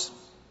cloud was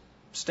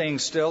staying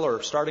still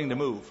or starting to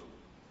move.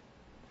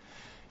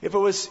 If it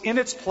was in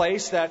its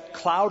place, that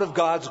cloud of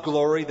God's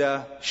glory,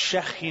 the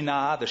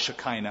Shekinah, the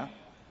Shekinah,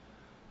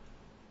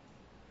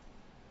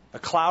 a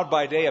cloud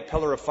by day, a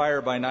pillar of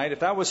fire by night,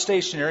 if that was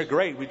stationary,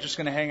 great, we're just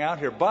going to hang out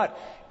here. But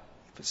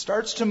if it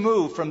starts to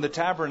move from the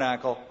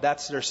tabernacle,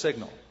 that's their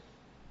signal.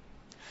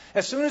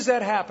 As soon as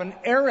that happened,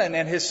 Aaron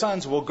and his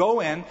sons will go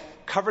in,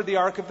 cover the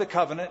Ark of the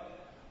Covenant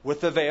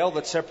with the veil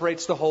that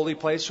separates the holy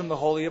place from the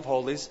Holy of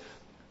Holies,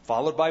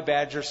 followed by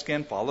badger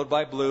skin, followed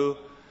by blue.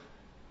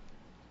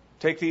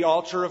 Take the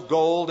altar of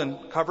gold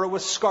and cover it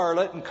with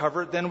scarlet, and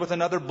cover it then with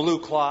another blue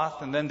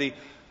cloth, and then the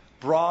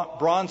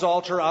bronze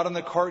altar out in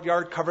the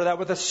courtyard, cover that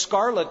with a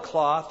scarlet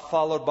cloth,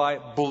 followed by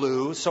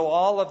blue. So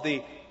all of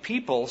the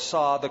people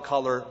saw the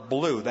color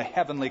blue, the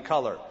heavenly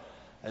color,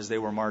 as they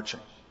were marching.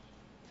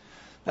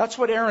 That's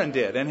what Aaron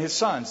did and his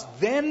sons.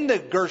 Then the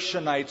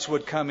Gershonites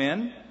would come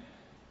in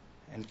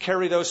and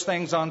carry those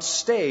things on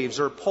staves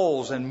or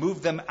poles and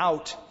move them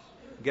out,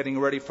 getting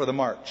ready for the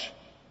march.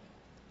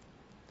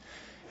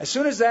 As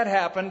soon as that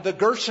happened, the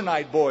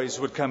Gershonite boys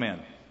would come in.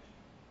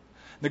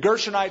 The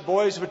Gershonite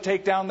boys would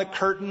take down the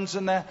curtains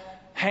and the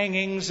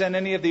hangings and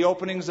any of the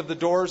openings of the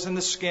doors and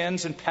the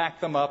skins and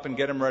pack them up and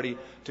get them ready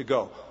to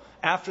go.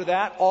 After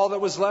that, all that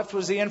was left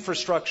was the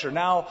infrastructure.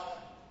 Now,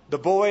 the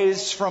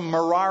boys from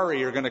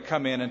Merari are going to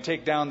come in and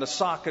take down the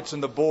sockets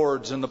and the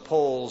boards and the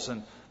poles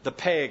and the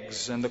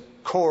pegs and the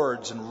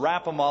cords and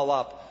wrap them all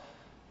up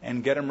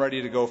and get them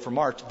ready to go for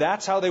march.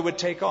 That's how they would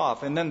take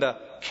off. And then the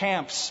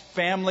camps,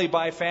 family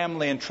by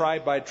family and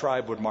tribe by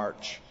tribe, would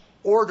march.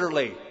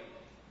 Orderly.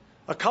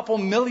 A couple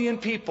million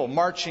people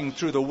marching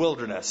through the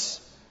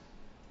wilderness.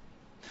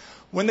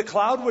 When the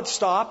cloud would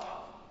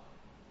stop,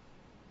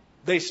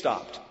 they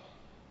stopped.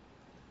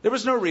 There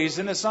was no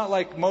reason. It's not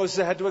like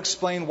Moses had to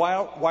explain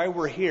why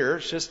we're here.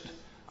 It's just,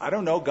 I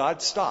don't know,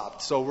 God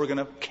stopped, so we're going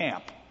to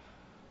camp.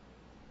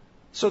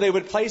 So they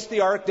would place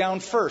the ark down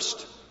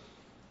first.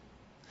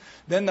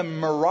 Then the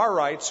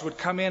Merarites would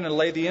come in and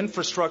lay the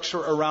infrastructure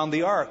around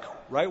the ark.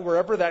 Right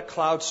wherever that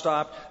cloud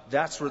stopped,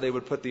 that's where they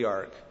would put the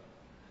ark.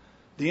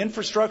 The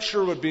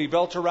infrastructure would be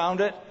built around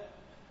it.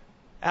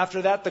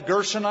 After that, the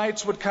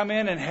Gershonites would come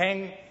in and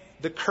hang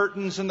the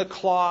curtains and the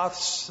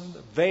cloths and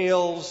the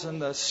veils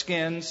and the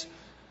skins.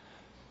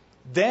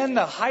 Then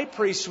the high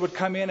priest would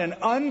come in and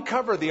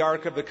uncover the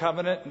Ark of the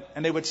Covenant,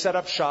 and they would set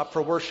up shop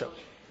for worship.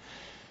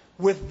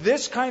 With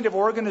this kind of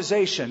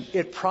organization,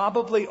 it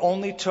probably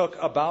only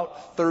took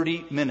about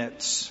 30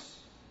 minutes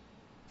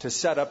to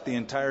set up the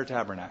entire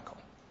tabernacle.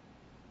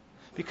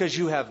 Because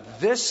you have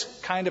this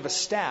kind of a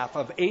staff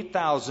of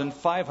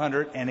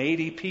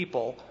 8,580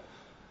 people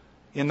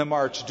in the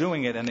march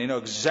doing it, and they know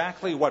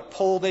exactly what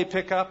pole they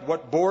pick up,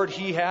 what board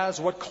he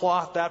has, what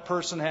cloth that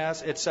person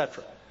has,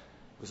 etc.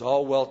 It was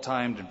all well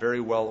timed and very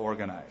well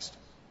organized.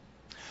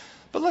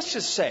 But let's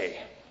just say,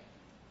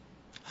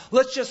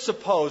 let's just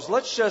suppose,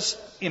 let's just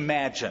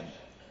imagine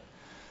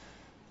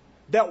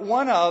that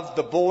one of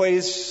the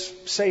boys,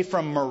 say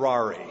from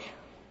Merari,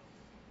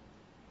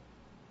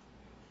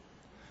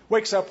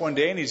 wakes up one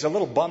day and he's a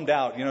little bummed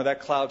out. You know,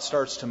 that cloud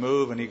starts to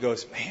move and he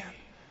goes, man,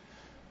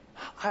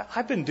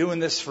 I've been doing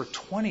this for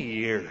 20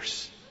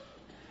 years.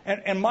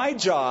 And my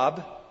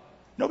job,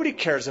 nobody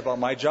cares about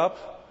my job.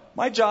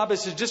 My job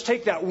is to just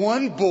take that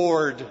one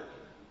board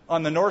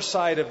on the north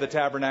side of the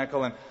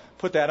tabernacle and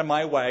put that in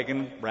my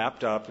wagon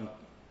wrapped up. And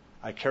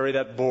I carry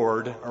that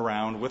board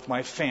around with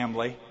my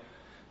family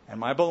and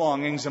my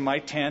belongings in my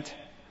tent.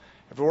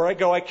 Everywhere I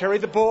go, I carry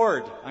the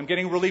board. I'm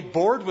getting really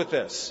bored with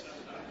this.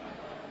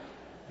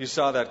 You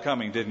saw that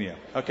coming, didn't you?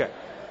 Okay.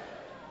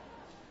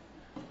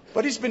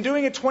 But he's been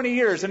doing it 20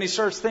 years, and he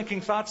starts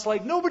thinking thoughts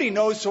like, nobody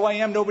knows who I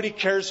am, nobody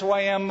cares who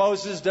I am,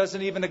 Moses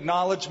doesn't even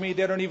acknowledge me,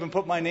 they don't even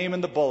put my name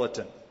in the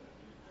bulletin.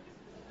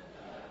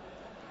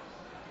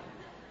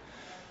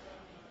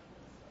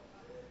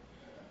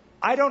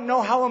 I don't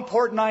know how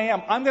important I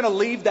am. I'm going to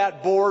leave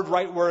that board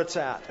right where it's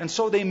at. And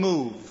so they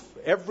move.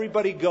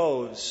 Everybody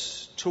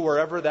goes to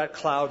wherever that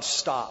cloud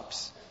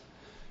stops.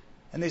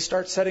 And they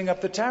start setting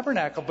up the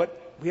tabernacle,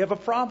 but we have a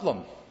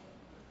problem.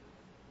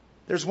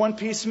 There's one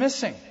piece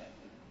missing.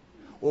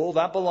 Well,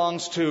 that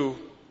belongs to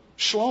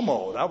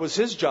Shlomo. That was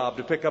his job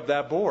to pick up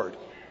that board.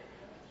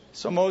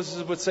 So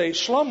Moses would say,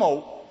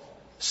 Shlomo,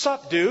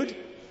 sup, dude?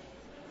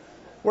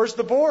 Where's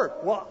the board?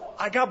 Well,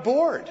 I got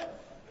bored.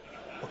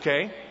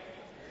 Okay?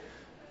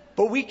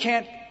 But we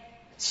can't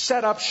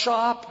set up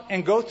shop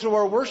and go through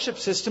our worship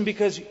system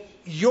because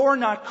you're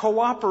not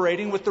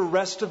cooperating with the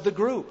rest of the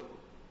group.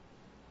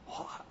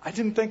 I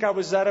didn't think I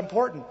was that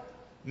important.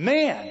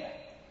 Man,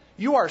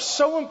 you are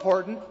so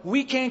important,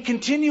 we can't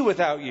continue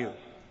without you.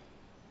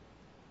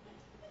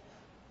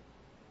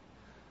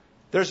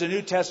 There's a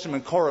New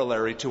Testament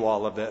corollary to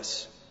all of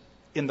this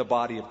in the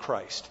body of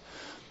Christ.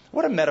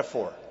 What a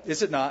metaphor,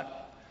 is it not?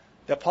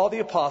 That Paul the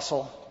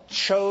Apostle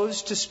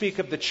chose to speak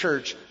of the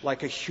church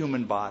like a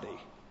human body.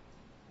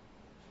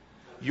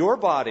 Your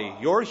body,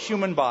 your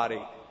human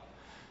body,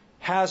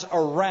 has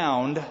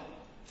around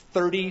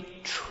 30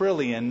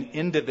 trillion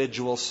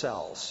individual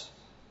cells.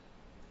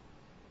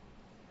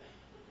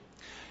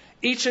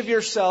 Each of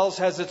your cells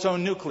has its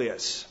own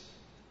nucleus.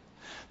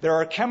 There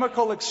are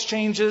chemical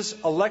exchanges,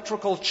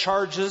 electrical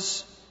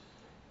charges,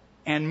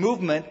 and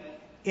movement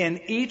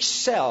in each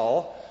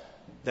cell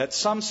that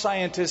some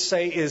scientists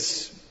say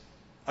is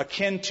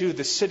akin to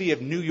the city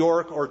of New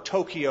York or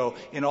Tokyo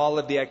in all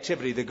of the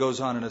activity that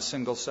goes on in a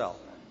single cell.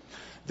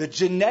 The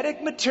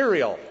genetic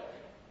material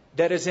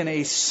that is in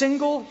a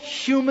single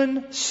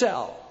human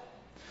cell,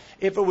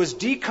 if it was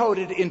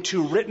decoded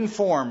into written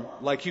form,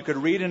 like you could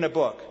read in a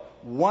book,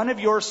 one of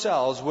your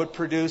cells would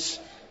produce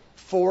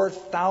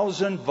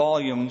 4,000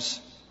 volumes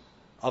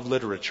of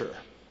literature.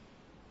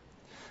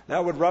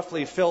 That would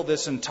roughly fill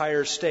this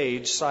entire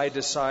stage, side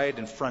to side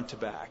and front to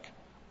back,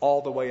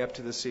 all the way up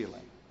to the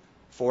ceiling.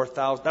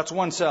 4,000, that's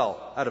one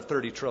cell out of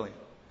 30 trillion.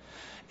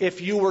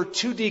 If you were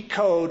to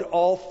decode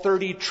all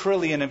 30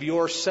 trillion of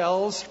your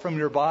cells from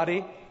your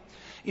body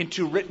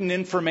into written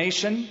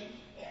information,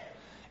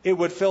 it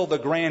would fill the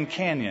Grand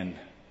Canyon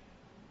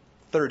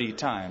 30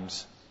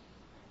 times.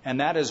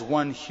 And that is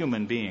one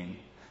human being.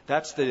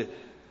 That's the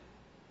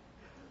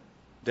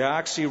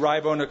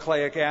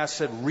deoxyribonucleic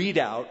acid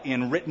readout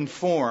in written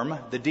form,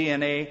 the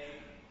DNA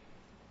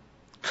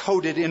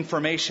coded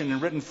information in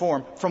written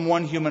form from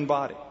one human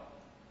body.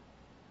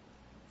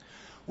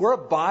 We're a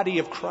body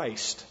of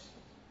Christ.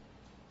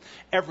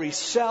 Every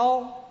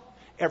cell,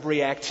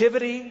 every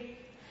activity,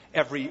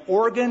 every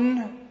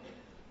organ,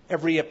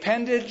 every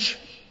appendage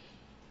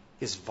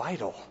is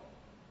vital.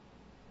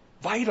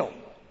 Vital.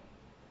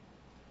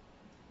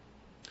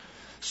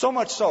 So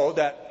much so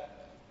that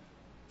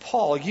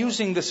Paul,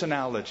 using this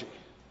analogy,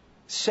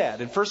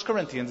 said in 1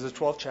 Corinthians, the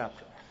 12th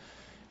chapter,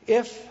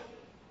 if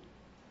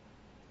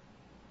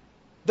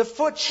the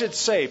foot should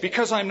say,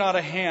 because I'm not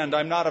a hand,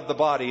 I'm not of the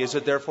body, is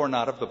it therefore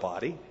not of the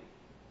body?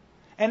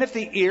 And if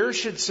the ear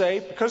should say,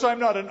 because I'm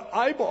not an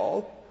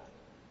eyeball,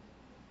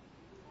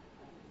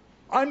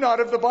 I'm not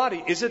of the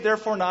body, is it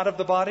therefore not of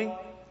the body?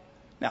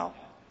 Now,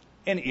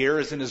 an ear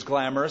isn't as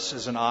glamorous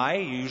as an eye.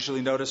 You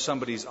usually notice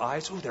somebody's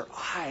eyes. Ooh, their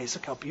eyes,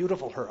 look how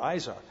beautiful her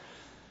eyes are.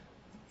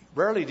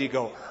 Rarely do you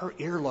go, her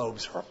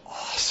earlobes are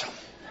awesome.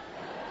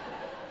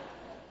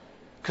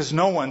 Because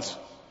no one's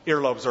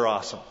earlobes are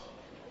awesome.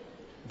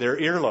 Their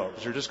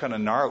earlobes are just kind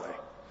of gnarly.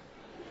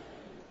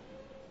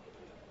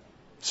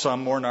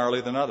 Some more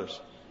gnarly than others.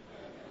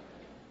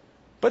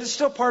 But it's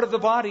still part of the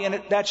body,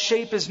 and that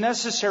shape is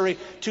necessary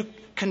to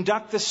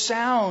conduct the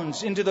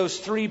sounds into those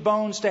three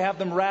bones, to have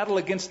them rattle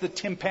against the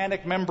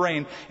tympanic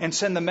membrane and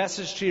send the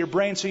message to your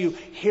brain so you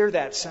hear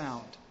that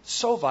sound.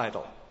 So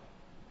vital.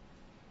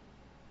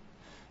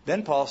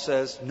 Then Paul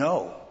says,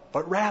 no,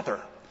 but rather,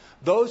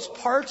 those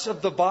parts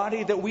of the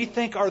body that we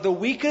think are the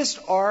weakest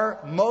are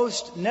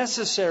most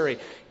necessary.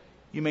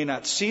 You may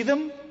not see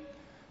them.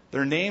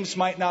 Their names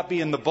might not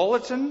be in the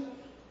bulletin.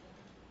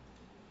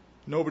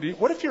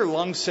 What if your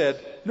lungs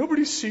said,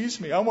 nobody sees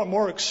me, I want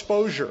more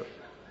exposure?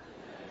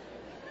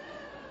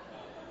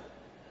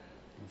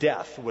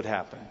 Death would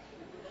happen.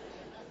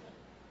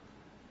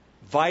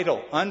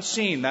 Vital,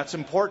 unseen, that's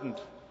important.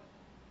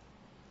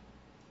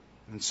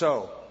 And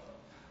so,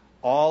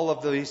 all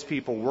of these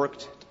people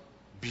worked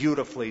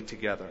beautifully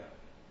together.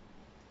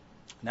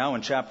 Now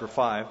in chapter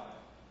 5,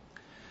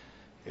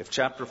 if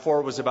chapter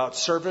 4 was about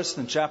service,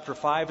 then chapter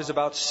 5 is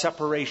about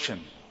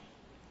separation.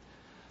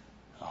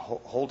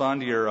 Hold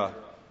on to your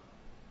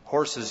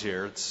horses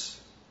here. It's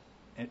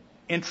an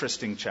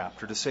interesting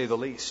chapter, to say the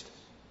least.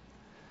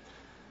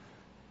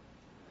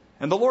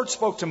 And the Lord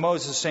spoke to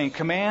Moses, saying,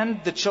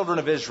 command the children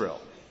of Israel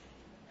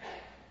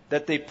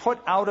that they put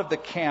out of the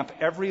camp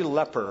every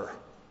leper,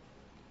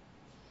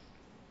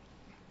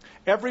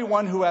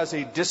 everyone who has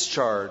a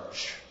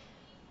discharge,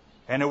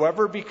 and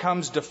whoever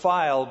becomes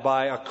defiled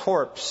by a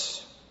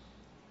corpse.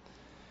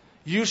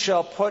 You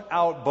shall put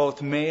out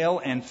both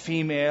male and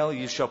female.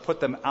 You shall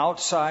put them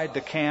outside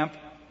the camp,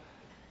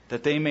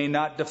 that they may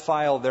not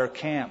defile their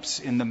camps,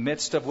 in the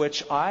midst of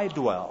which I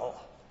dwell.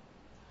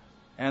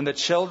 And the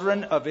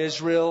children of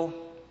Israel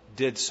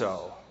did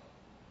so.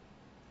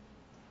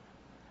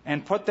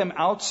 and put them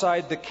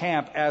outside the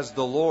camp as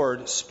the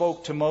Lord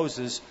spoke to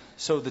Moses.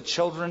 So the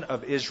children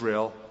of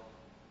Israel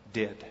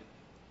did.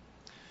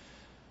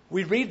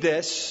 We read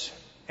this,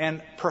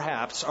 and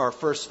perhaps our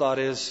first thought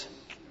is,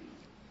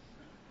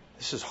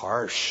 this is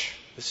harsh.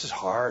 This is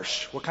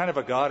harsh. What kind of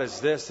a God is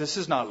this? This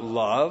is not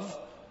love.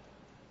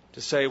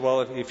 To say,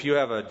 well, if you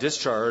have a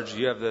discharge,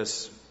 you have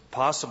this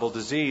possible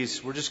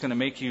disease, we're just going to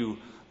make you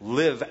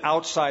live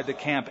outside the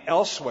camp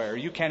elsewhere.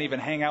 You can't even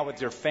hang out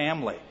with your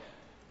family.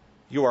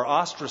 You are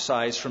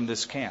ostracized from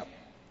this camp.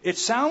 It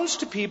sounds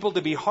to people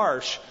to be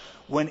harsh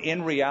when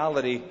in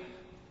reality,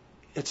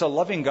 it's a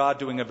loving God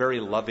doing a very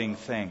loving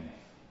thing.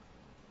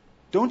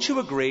 Don't you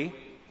agree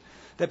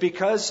that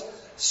because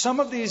some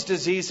of these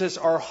diseases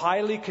are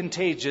highly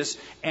contagious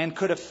and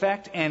could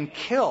affect and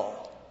kill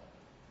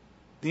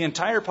the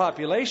entire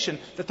population,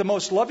 that the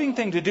most loving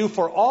thing to do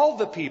for all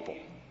the people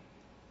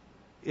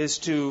is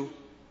to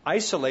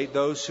isolate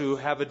those who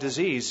have a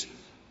disease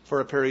for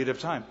a period of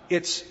time?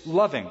 It's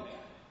loving.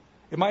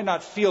 It might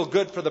not feel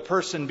good for the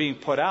person being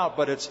put out,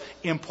 but it's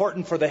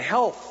important for the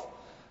health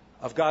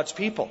of God's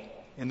people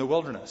in the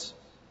wilderness.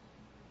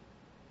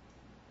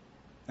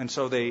 And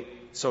so they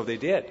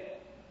did.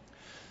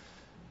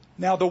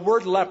 Now, the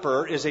word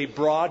leper is a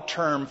broad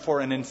term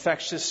for an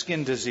infectious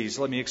skin disease.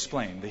 Let me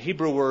explain. The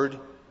Hebrew word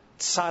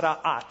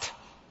tzara'at,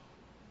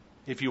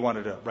 if you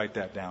wanted to write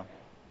that down.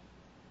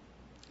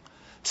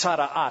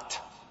 Tzara'at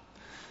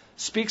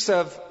speaks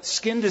of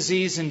skin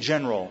disease in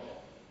general.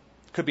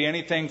 Could be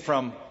anything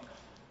from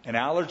an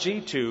allergy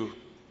to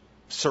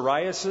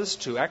psoriasis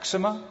to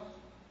eczema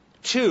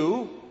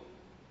to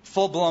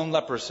full-blown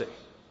leprosy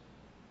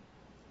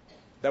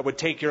that would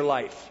take your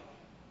life.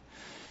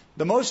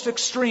 The most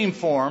extreme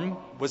form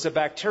was a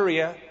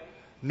bacteria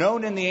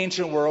known in the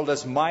ancient world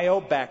as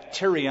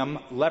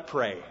Mycobacterium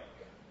leprae.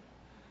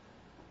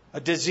 A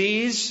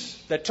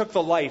disease that took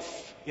the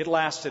life. It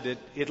lasted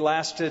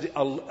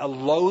a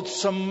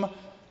loathsome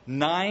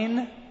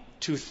 9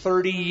 to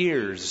 30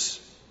 years.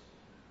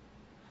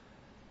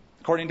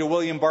 According to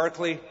William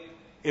Barclay,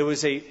 it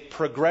was a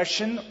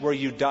progression where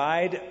you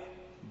died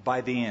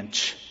by the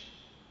inch.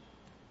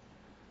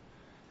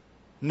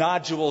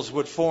 Nodules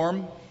would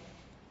form.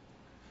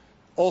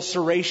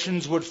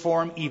 Ulcerations would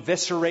form.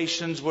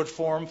 Eviscerations would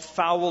form.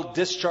 Foul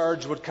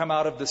discharge would come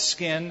out of the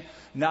skin.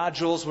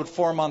 Nodules would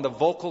form on the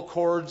vocal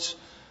cords,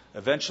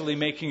 eventually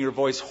making your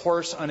voice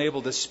hoarse,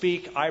 unable to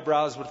speak.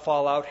 Eyebrows would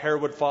fall out. Hair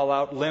would fall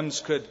out.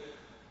 Limbs could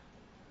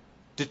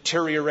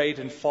deteriorate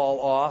and fall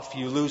off.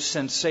 You lose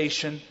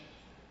sensation.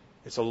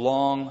 It's a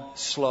long,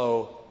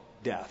 slow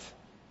death.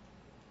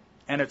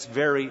 And it's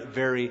very,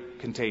 very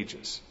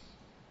contagious.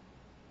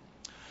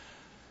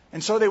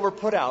 And so they were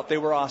put out. They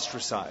were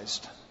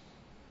ostracized.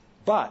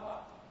 But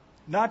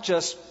not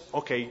just,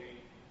 okay,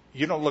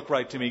 you don't look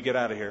right to me, get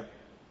out of here.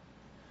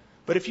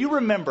 But if you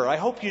remember, I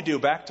hope you do,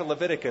 back to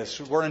Leviticus,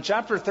 where in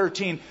chapter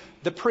 13,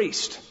 the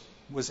priest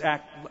was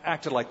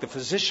acted like the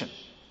physician.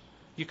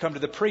 You come to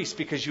the priest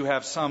because you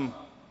have some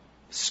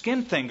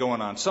skin thing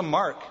going on, some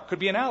mark. Could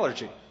be an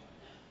allergy.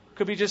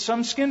 Could be just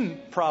some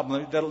skin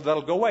problem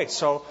that'll go away.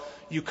 So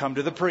you come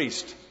to the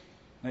priest.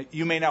 Now,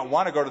 you may not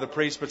want to go to the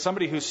priest, but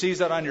somebody who sees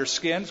that on your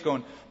skin is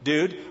going,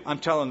 dude, I'm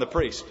telling the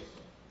priest.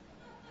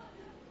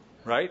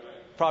 Right?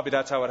 Probably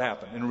that's how it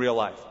happened in real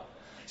life.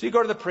 So you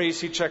go to the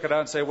priest, he'd check it out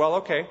and say, well,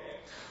 okay,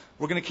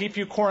 we're going to keep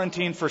you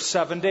quarantined for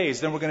 7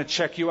 days. Then we're going to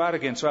check you out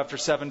again. So after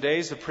 7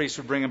 days, the priest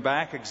would bring him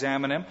back,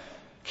 examine him,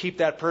 keep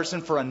that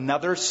person for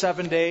another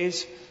 7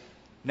 days.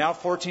 Now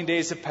 14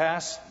 days have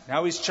passed.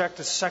 Now he's checked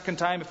a second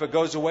time. If it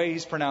goes away,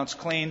 he's pronounced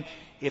clean.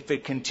 If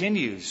it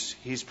continues,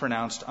 he's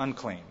pronounced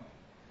unclean.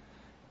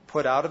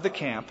 Put out of the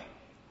camp,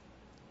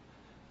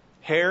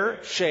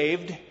 hair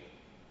shaved,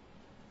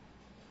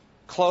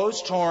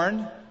 clothes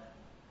torn,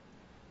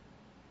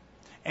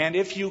 and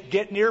if you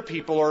get near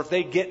people or if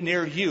they get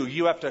near you,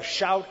 you have to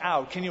shout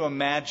out. Can you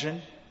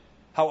imagine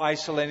how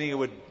isolating it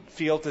would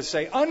feel to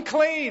say,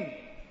 unclean,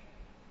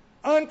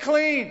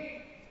 unclean?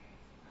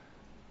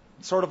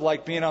 It's sort of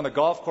like being on the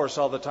golf course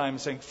all the time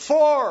and saying,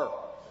 4.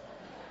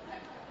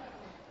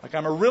 Like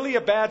I'm really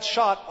a bad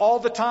shot all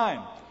the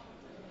time.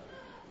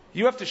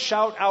 You have to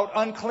shout out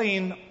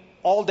unclean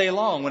all day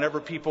long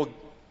whenever people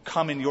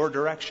come in your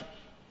direction.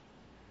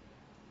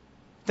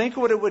 Think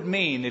what it would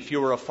mean if you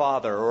were a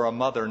father or a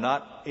mother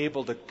not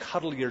able to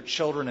cuddle your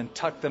children and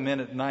tuck them in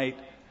at night.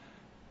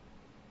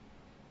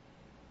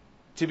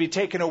 To be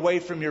taken away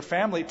from your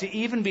family, to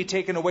even be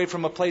taken away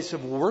from a place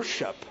of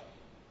worship.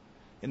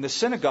 In the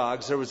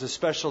synagogues, there was a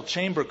special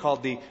chamber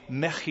called the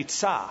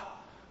Mechitzah,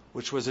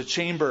 which was a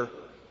chamber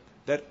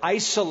that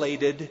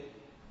isolated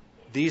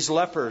these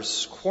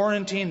lepers,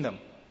 quarantined them,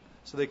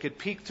 so they could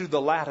peek through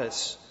the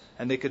lattice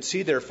and they could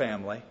see their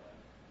family,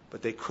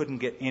 but they couldn't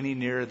get any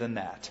nearer than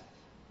that.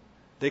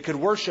 They could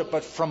worship,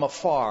 but from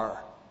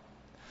afar.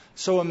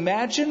 So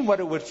imagine what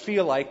it would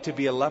feel like to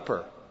be a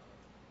leper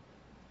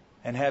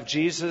and have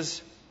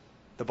Jesus,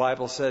 the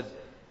Bible said,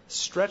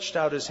 stretched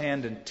out his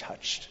hand and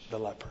touched the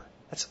leper.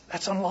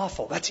 That's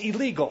unlawful. That's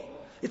illegal.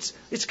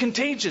 It's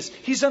contagious.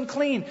 He's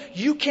unclean.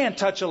 You can't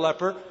touch a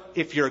leper,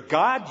 if you're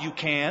God, you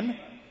can.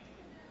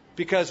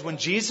 Because when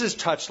Jesus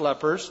touched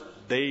lepers,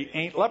 they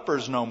ain't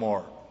lepers no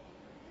more.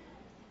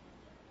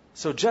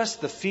 So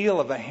just the feel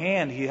of a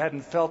hand, he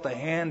hadn't felt a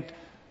hand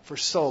for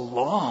so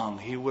long,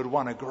 he would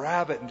want to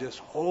grab it and just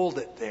hold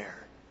it there.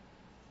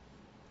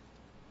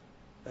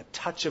 A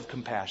touch of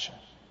compassion.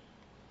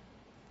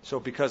 So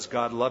because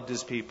God loved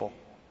his people,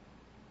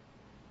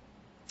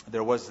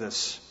 there was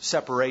this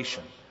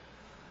separation.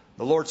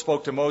 The Lord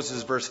spoke to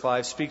Moses, verse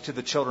 5, "Speak to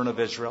the children of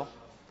Israel.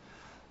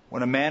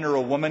 When a man or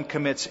a woman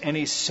commits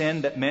any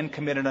sin that men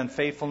committed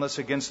unfaithfulness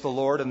against the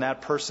Lord, and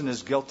that person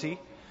is guilty,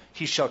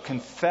 he shall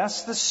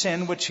confess the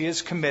sin which he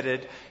has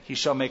committed. He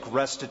shall make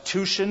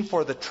restitution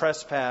for the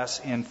trespass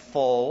in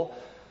full,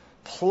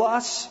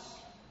 plus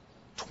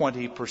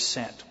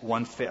 20%,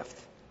 1/5.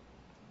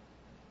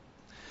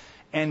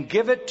 And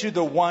give it to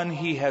the one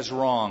he has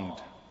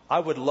wronged." I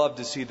would love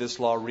to see this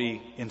law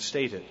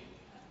reinstated.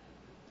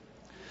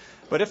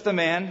 "But if the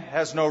man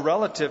has no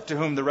relative to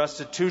whom the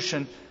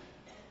restitution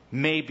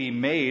may be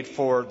made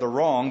for the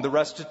wrong, the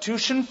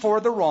restitution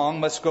for the wrong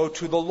must go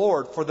to the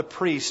Lord for the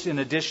priest, in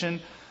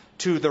addition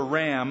to the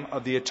ram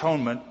of the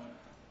atonement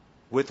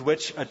with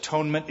which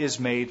atonement is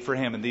made for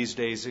him." In these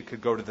days, it could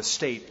go to the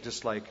state,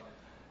 just like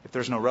if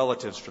there's no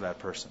relatives for that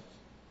person.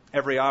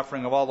 "Every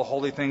offering of all the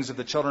holy things of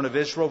the children of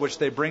Israel, which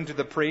they bring to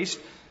the priest,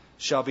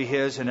 shall be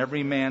his, and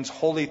every man's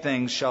holy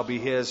things shall be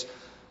his.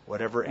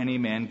 Whatever any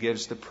man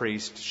gives the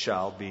priest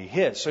shall be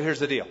his." So here's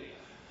the deal.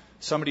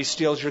 Somebody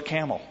steals your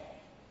camel.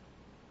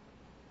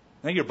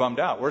 I think you're bummed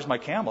out. "Where's my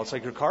camel?" It's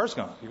like your car's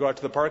gone. You go out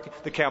to the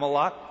park, the camel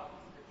lot.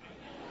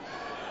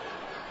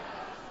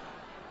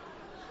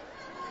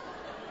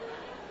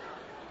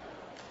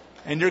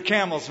 And your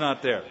camel's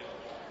not there.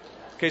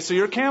 Okay, so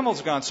your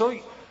camel's gone. So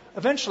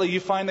eventually you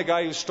find the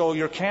guy who stole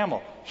your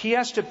camel. He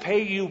has to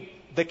pay you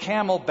the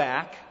camel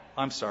back.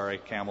 I'm sorry,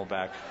 camel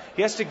back.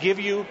 He has to give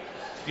you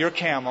your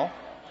camel.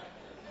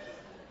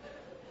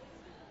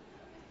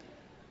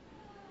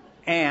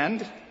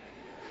 And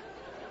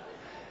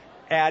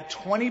add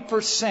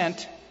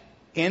 20%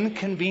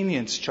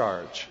 inconvenience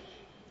charge.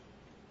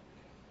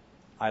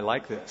 I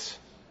like this.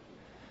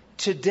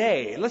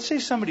 Today, let's say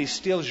somebody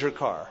steals your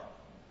car.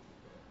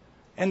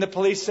 And the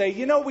police say,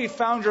 "You know, we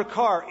found your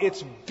car.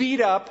 It's beat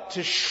up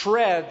to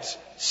shreds.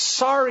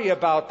 Sorry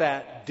about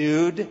that,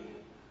 dude.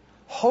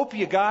 Hope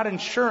you got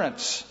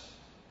insurance."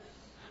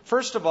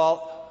 First of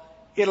all,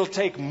 it'll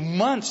take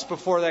months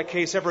before that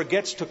case ever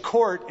gets to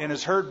court and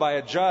is heard by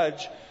a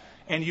judge,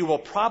 and you will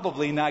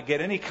probably not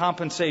get any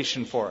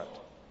compensation for it.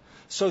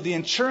 So the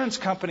insurance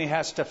company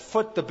has to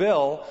foot the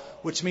bill,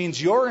 which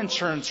means your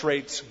insurance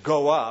rates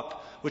go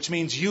up, which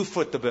means you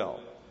foot the bill.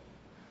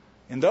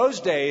 In those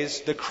days,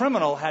 the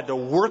criminal had to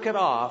work it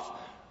off,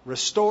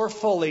 restore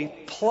fully,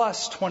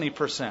 plus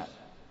 20%.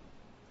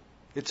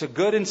 It's a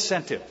good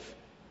incentive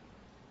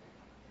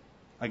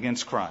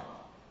against crime.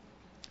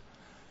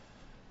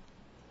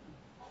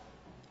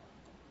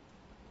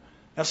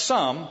 Now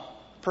some,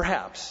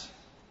 perhaps,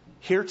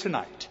 here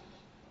tonight,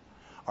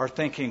 are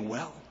thinking,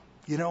 "Well,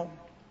 you know,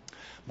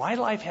 my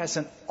life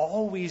hasn't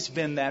always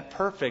been that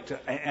perfect,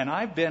 and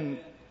I've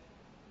been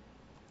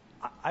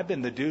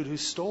the dude who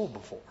stole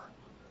before.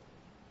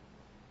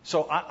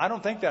 So I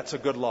don't think that's a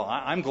good law.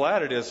 I'm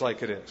glad it is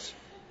like it is."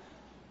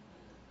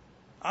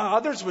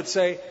 Others would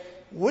say,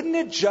 "Wouldn't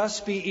it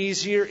just be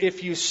easier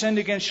if you sinned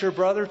against your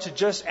brother to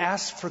just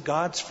ask for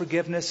God's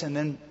forgiveness and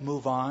then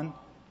move on?"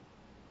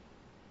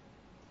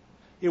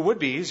 It would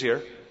be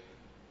easier,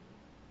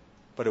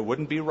 but it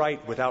wouldn't be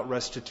right without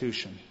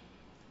restitution.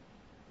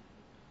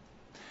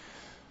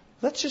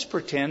 Let's just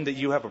pretend that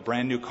you have a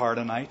brand new car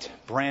tonight,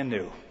 brand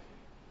new.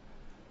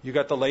 You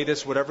got the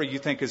latest, whatever you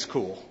think is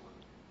cool.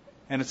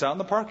 And it's out in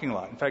the parking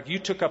lot. In fact, you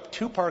took up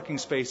 2 parking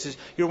spaces.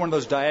 You're one of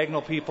those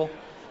diagonal people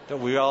that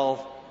we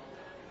all...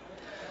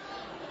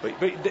 But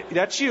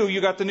that's you.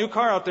 You got the new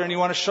car out there and you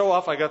want to show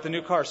off, "I got the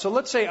new car." So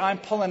let's say I'm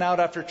pulling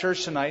out after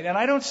church tonight and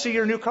I don't see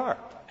your new car.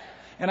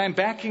 And I'm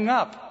backing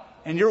up.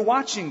 And you're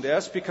watching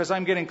this because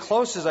I'm getting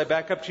close as I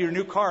back up to your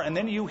new car. And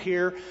then you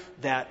hear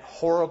that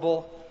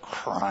horrible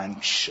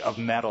crunch of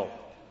metal.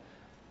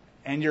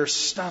 And your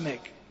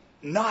stomach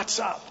knots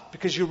up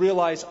because you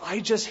realize, "I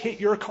just hit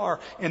your car."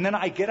 And then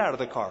I get out of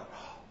the car.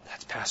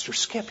 "That's Pastor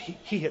Skip.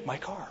 He hit my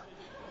car."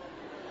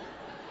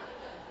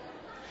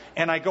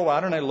 And I go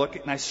out and I look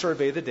and I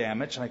survey the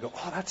damage and I go,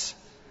 "Oh, that's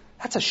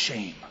a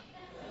shame."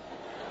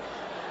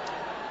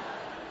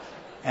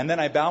 And then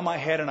I bow my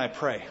head and I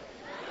pray,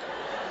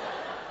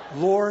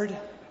 "Lord,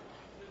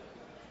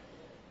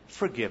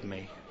 forgive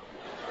me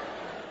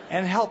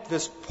and help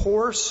this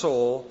poor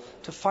soul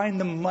to find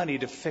the money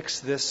to fix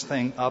this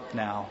thing up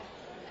now.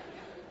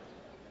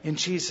 In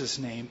Jesus'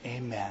 name,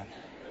 amen."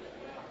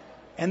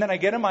 And then I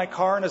get in my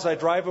car and as I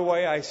drive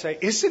away, I say,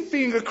 "Isn't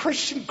being a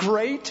Christian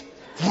great?"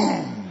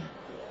 Boom.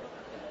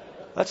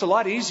 That's a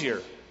lot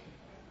easier,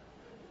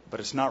 but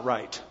it's not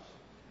right.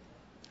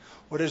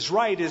 What is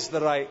right is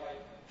that I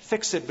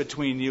fix it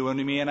between you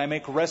and me and I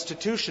make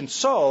restitution.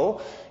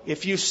 So,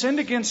 if you sinned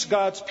against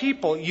God's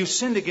people, you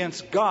sinned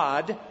against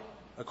God,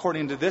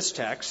 according to this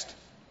text.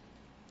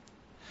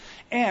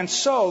 And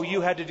so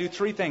you had to do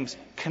three things: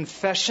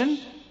 confession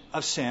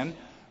of sin,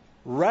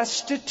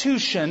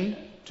 restitution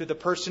to the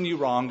person you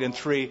wronged, and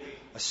three,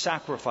 a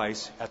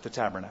sacrifice at the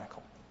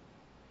tabernacle.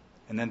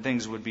 And then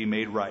things would be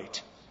made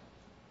right.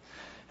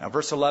 Now,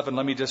 verse 11,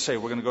 let me just say,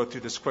 we're going to go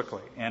through this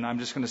quickly. And I'm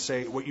just going to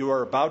say, what you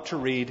are about to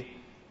read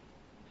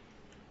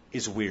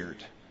is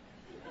weird.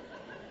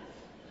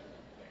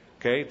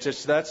 Okay,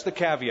 that's the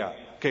caveat.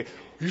 Okay,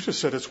 you just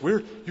said it's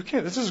weird. You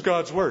can't, this is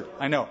God's Word.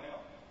 I know.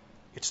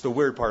 It's the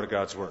weird part of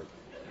God's Word.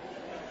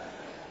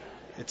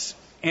 It's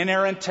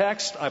inerrant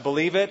text, I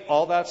believe it,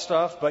 all that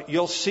stuff, but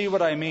you'll see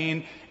what I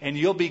mean, and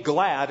you'll be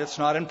glad it's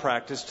not in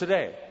practice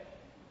today.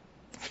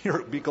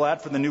 You'll be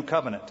glad for the new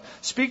covenant.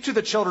 Speak to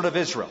the children of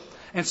Israel,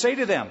 and say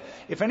to them,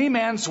 if any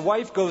man's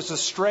wife goes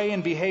astray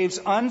and behaves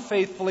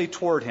unfaithfully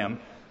toward him,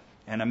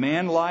 and a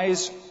man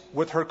lies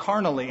with her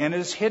carnally, and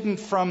is hidden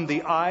from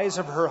the eyes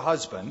of her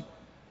husband,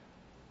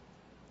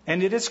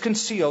 and it is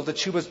concealed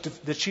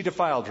that she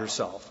defiled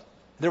herself,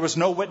 there was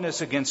no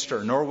witness against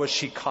her, nor was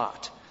she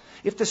caught.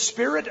 If the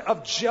spirit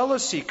of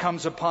jealousy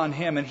comes upon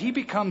him, and he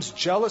becomes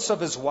jealous of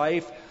his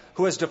wife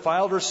who has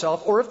defiled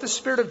herself, or if the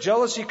spirit of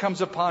jealousy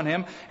comes upon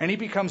him, and he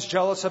becomes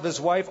jealous of his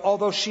wife,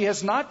 although she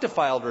has not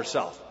defiled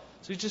herself,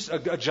 so he's just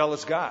a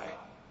jealous guy,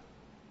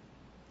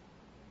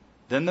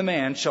 then the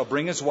man shall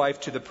bring his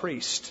wife to the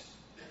priest.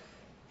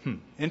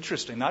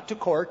 Interesting. Not to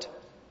court,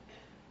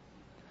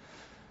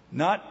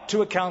 not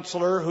to a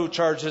counselor who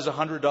charges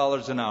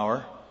 $100 an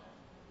hour,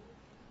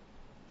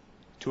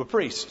 to a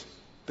priest,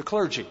 the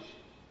clergy,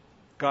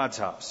 God's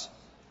house.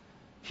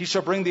 He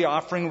shall bring the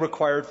offering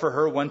required for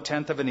her,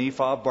 1/10 of an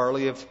ephah of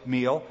barley of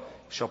meal.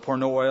 He shall pour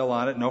no oil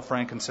on it, no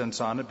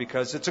frankincense on it,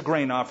 because it's a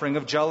grain offering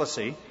of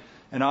jealousy,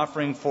 an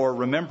offering for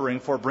remembering,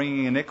 for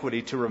bringing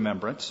iniquity to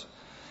remembrance.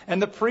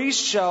 And the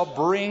priest shall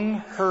bring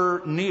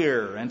her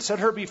near and set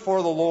her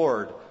before the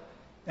Lord.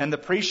 And the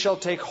priest shall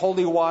take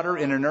holy water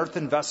in an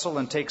earthen vessel,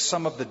 and take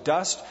some of the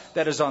dust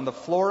that is on the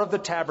floor of the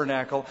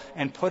tabernacle,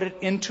 and put it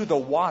into the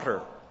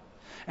water.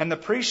 And the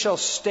priest shall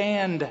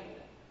stand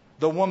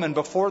the woman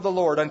before the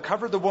Lord,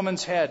 uncover the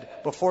woman's head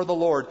before the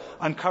Lord,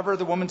 uncover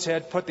the woman's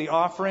head, put the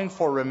offering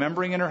for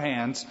remembering in her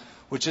hands,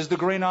 which is the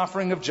grain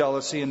offering of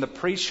jealousy, and the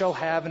priest shall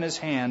have in his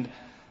hand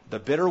the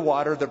bitter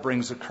water that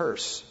brings a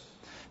curse.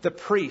 The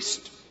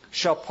priest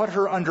shall put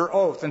her under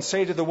oath and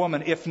say to the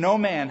woman, if no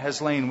man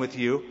has lain with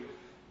you,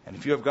 and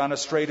if you have gone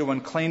astray to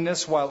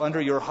uncleanness while under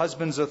your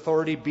husband's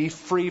authority, be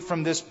free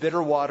from this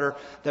bitter water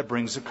that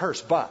brings a curse.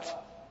 But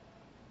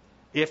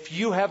if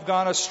you have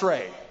gone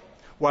astray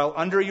while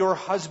under your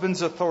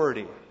husband's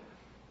authority,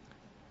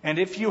 and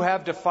if you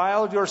have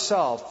defiled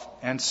yourself,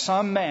 and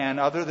some man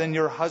other than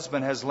your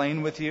husband has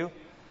lain with you,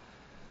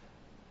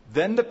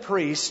 then the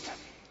priest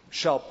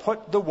shall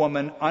put the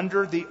woman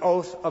under the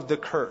oath of the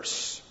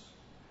curse.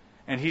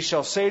 And he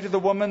shall say to the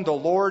woman, the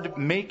Lord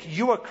make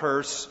you a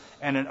curse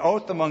and an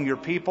oath among your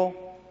people,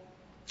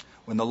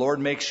 when the Lord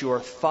makes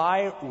your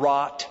thigh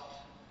rot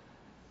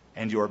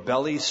and your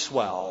belly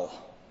swell.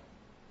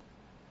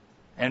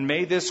 And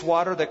may this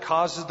water that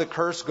causes the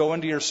curse go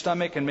into your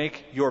stomach and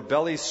make your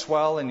belly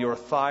swell and your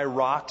thigh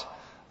rot.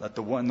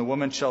 And the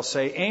woman shall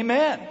say,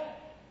 Amen.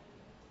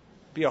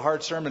 Be a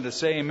hard sermon to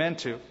say amen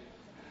to.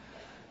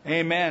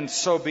 Amen,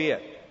 so be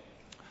it.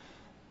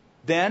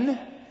 Then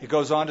it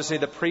goes on to say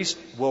the priest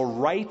will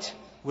write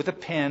with a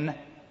pen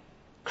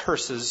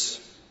curses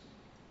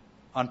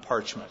on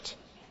parchment.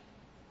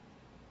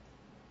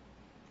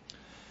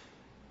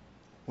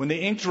 When the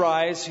ink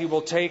dries, he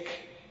will take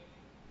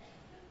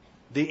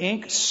the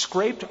ink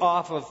scraped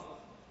off of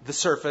the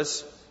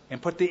surface and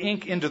put the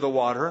ink into the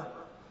water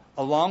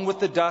along with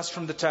the dust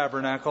from the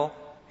tabernacle,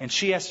 and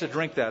she has to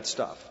drink that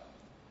stuff.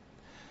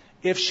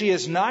 If she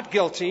is not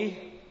guilty,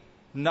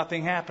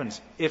 nothing happens.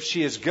 If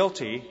she is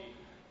guilty,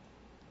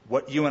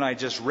 what you and I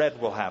just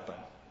read will happen.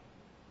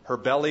 Her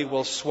belly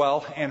will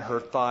swell and her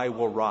thigh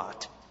will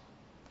rot.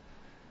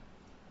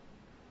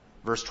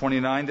 Verse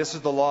 29, this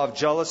is the law of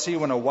jealousy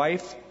when a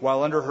wife,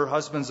 while under her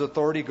husband's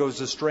authority, goes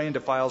astray and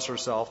defiles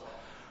herself,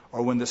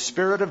 or when the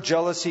spirit of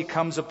jealousy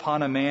comes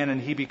upon a man and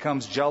he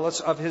becomes jealous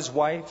of his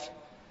wife,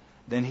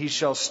 then he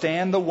shall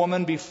stand the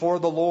woman before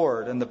the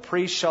Lord, and the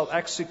priest shall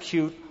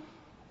execute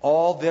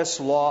all this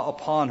law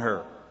upon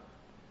her.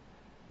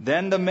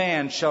 Then the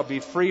man shall be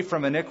free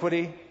from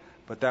iniquity,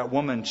 but that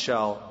woman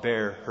shall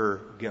bear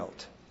her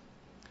guilt.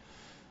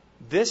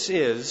 This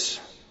is,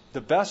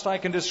 the best I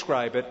can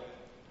describe it,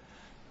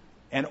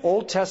 an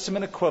Old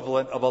Testament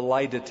equivalent of a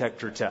lie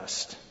detector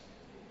test.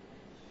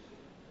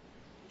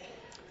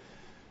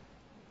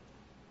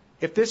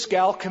 If this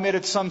gal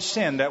committed some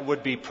sin that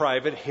would be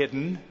private,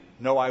 hidden,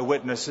 no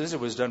eyewitnesses, it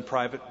was done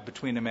private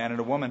between a man and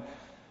a woman,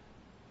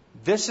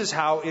 this is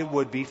how it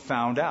would be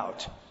found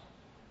out,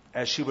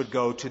 as she would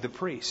go to the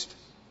priest.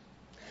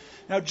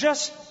 Now,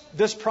 just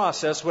this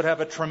process would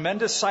have a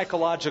tremendous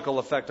psychological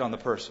effect on the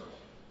person.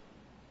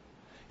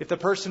 If the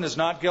person is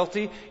not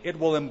guilty, it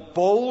will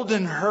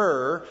embolden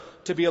her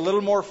to be a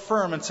little more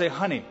firm and say,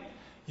 honey,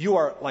 you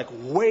are like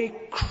way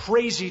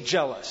crazy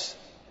jealous.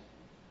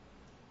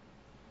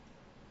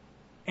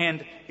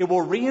 And it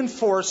will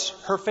reinforce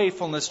her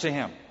faithfulness to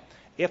him.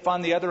 If,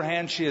 on the other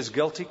hand, she is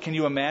guilty, can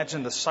you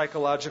imagine the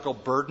psychological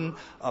burden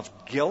of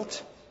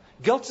guilt?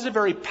 Guilt is a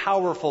very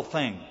powerful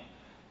thing.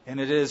 And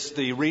it is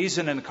the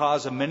reason and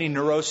cause of many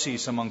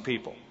neuroses among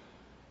people.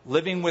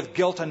 Living with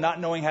guilt and not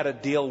knowing how to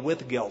deal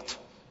with guilt.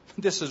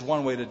 This is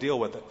one way to deal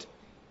with it.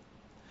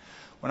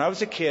 When I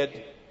was a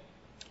kid,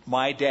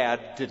 my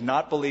dad did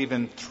not believe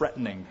in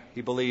threatening.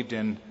 He believed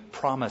in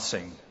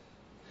promising.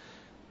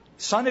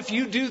 Son, if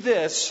you do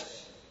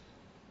this,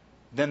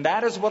 then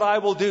that is what I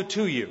will do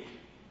to you.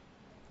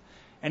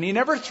 And he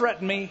never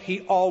threatened me.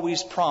 He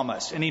always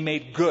promised. And he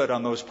made good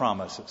on those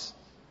promises.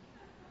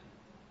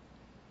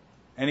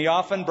 And he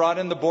often brought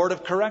in the board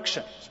of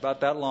correction. It's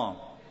about that long.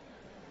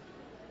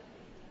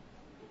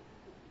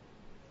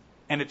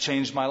 And it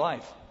changed my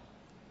life.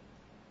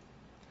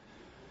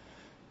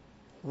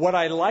 What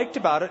I liked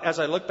about it as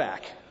I look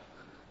back,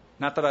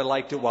 not that I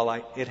liked it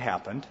while it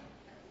happened,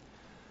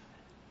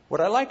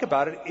 what I like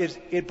about it is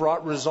it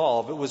brought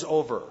resolve. It was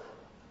over.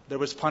 There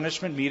was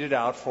punishment meted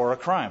out for a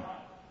crime.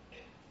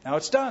 Now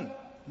it's done.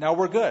 Now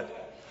we're good.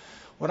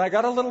 When I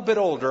got a little bit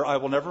older, I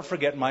will never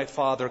forget my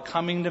father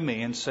coming to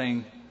me and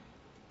saying,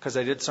 because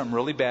I did something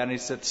really bad, and he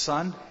said,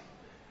 son,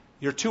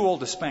 you're too old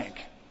to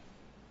spank.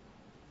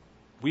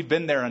 We've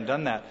been there and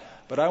done that.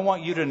 But I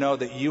want you to know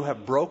that you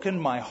have broken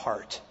my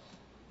heart.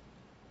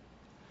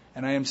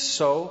 And I am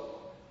so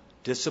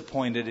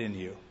disappointed in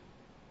you.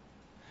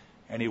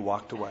 And he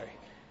walked away.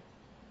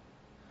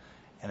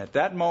 And at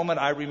that moment,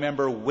 I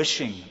remember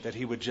wishing that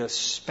he would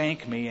just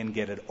spank me and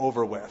get it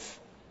over with.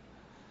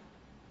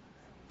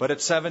 But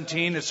at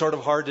 17, it's sort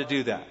of hard to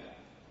do that.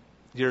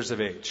 Years of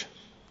age.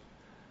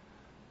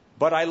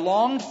 But I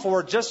longed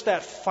for just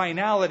that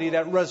finality,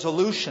 that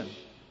resolution.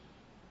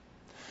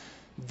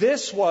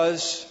 This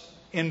was,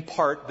 in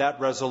part,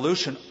 that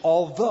resolution,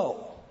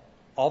 although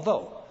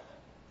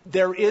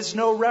there is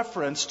no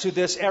reference to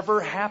this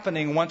ever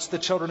happening once the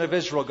children of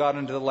Israel got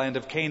into the land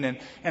of Canaan.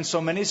 And so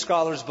many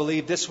scholars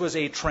believe this was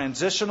a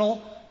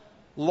transitional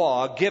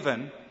law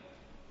given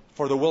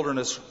for the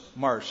wilderness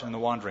march and the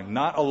wandering.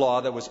 Not a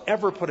law that was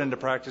ever put into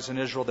practice in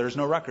Israel. There's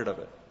no record of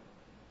it.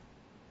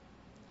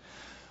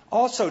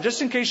 Also,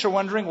 just in case you're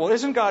wondering, well,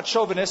 isn't God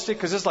chauvinistic?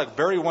 Because it's like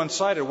very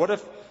one-sided. What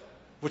if,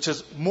 which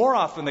is more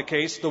often the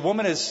case, the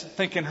woman is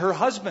thinking her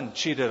husband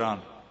cheated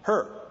on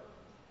her?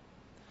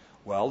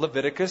 Well,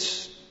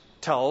 Leviticus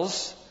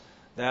tells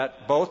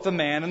that both the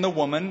man and the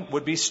woman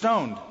would be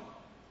stoned.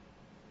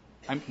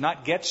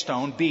 Not get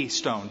stoned, be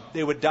stoned.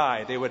 They would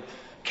die.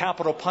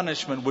 Capital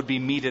punishment would be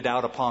meted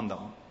out upon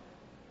them.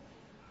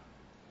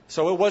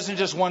 So it wasn't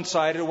just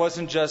one-sided. It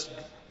wasn't just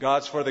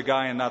God's for the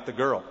guy and not the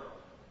girl.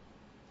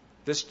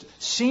 This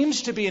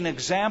seems to be an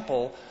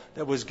example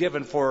that was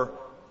given for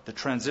the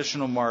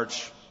transitional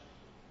march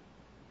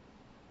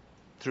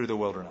through the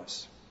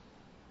wilderness.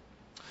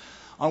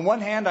 On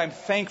one hand, I'm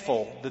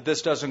thankful that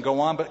this doesn't go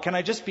on, but can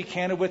I just be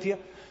candid with you?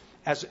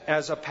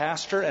 As a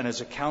pastor and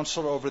as a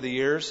counselor over the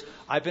years,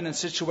 I've been in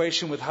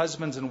situations with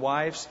husbands and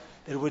wives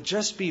that it would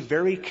just be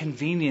very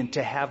convenient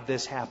to have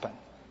this happen.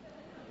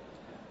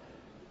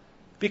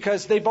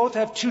 Because they both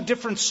have two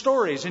different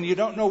stories and you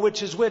don't know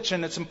which is which,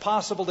 and it's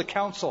impossible to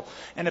counsel.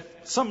 And if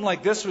something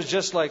like this was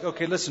just like,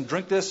 okay, listen,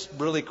 drink this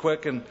really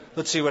quick and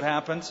let's see what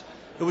happens,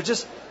 it would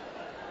just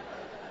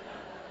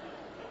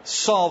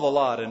solve a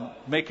lot and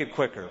make it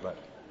quicker. But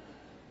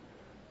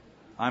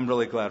I'm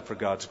really glad for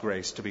God's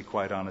grace, to be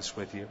quite honest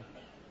with you.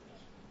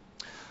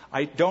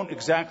 I don't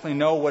exactly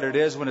know what it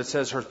is when it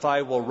says her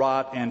thigh will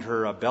rot and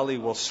her belly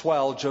will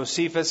swell.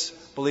 Josephus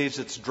believes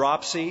it's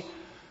dropsy.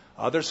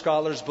 Other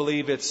scholars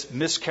believe it's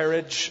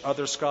miscarriage.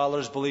 Other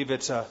scholars believe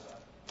it's a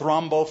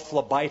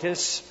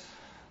thrombophlebitis.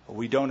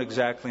 We don't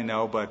exactly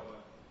know, but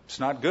it's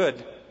not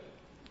good.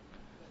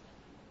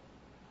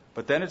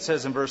 But then it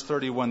says in verse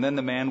 31, then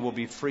the man will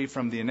be free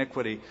from the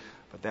iniquity,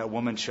 but that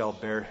woman shall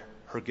bear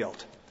her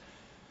guilt.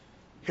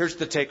 Here's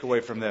the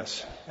takeaway from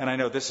this. And I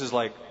know this is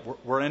like,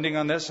 we're ending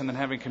on this and then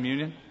having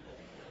communion.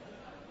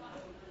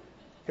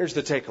 Here's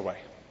the takeaway.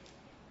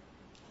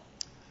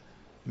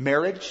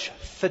 Marriage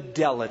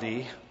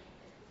fidelity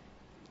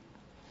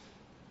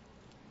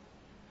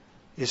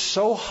is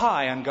so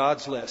high on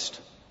God's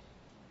list.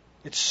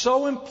 It's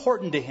so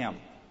important to Him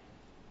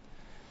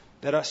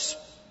that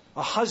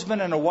a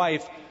husband and a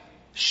wife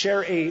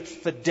share a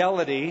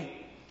fidelity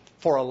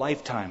for a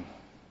lifetime.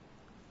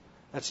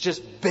 That's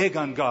just big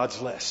on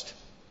God's list.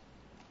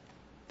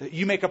 That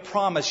you make a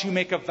promise, you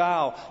make a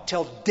vow.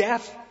 Till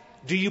death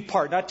do you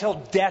part. Not till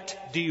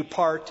debt do you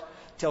part.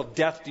 Till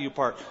death do you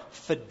part.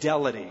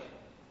 Fidelity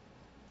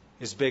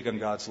is big on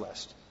God's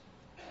list.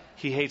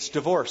 He hates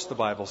divorce, the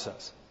Bible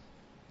says.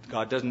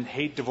 God doesn't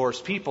hate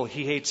divorced people.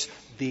 He hates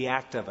the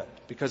act of it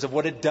because of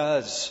what it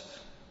does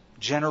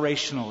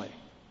generationally.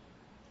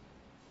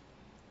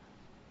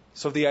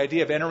 So the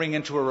idea of entering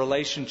into a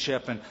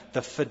relationship and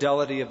the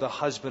fidelity of the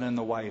husband and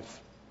the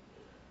wife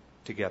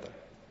together.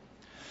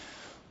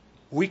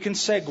 We can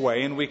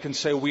segue and we can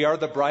say we are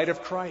the bride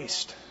of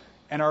Christ.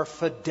 And our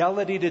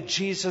fidelity to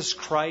Jesus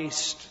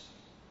Christ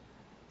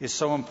is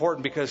so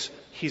important because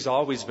He's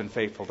always been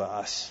faithful to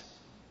us.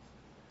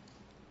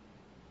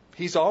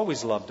 He's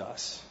always loved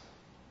us.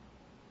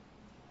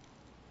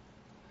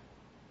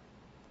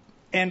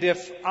 And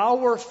if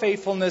our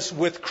faithfulness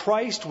with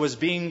Christ was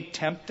being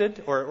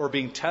tempted or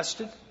being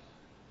tested,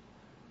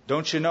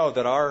 don't you know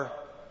that our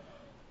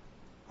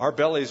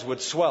bellies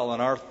would swell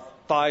and our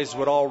thighs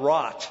would all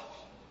rot?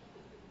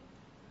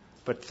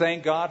 But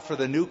thank God for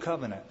the new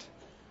covenant,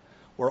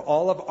 where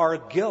all of our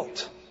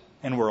guilt,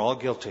 and we're all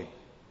guilty,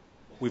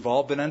 we've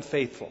all been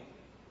unfaithful,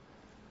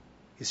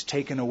 is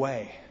taken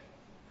away.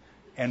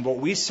 And what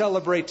we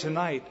celebrate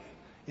tonight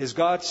is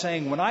God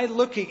saying, when I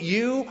look at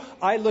you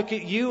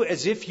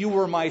as if you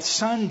were my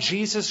Son,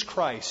 Jesus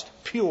Christ,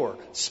 pure,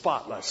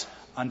 spotless,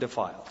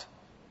 undefiled.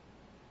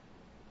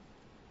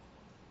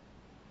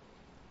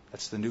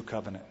 That's the new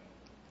covenant.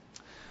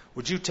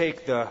 Would you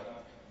take the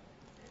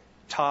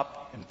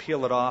top and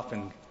peel it off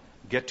and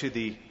get to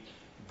the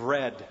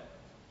bread?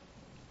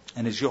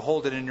 And as you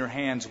hold it in your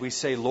hands, we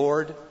say,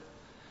 Lord,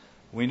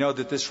 we know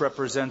that this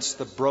represents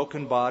the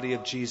broken body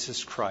of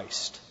Jesus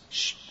Christ.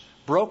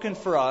 Broken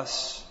for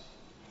us,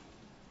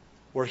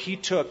 where He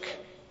took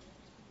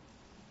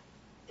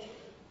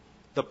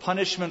the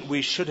punishment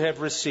we should have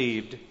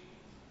received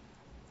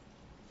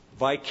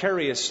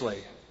vicariously,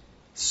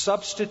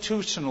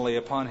 substitutionally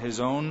upon His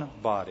own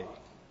body.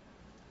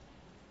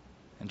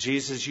 And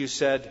Jesus, you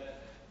said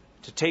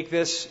to take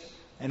this,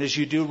 and as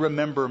you do,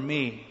 remember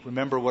me,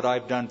 remember what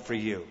I've done for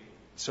you.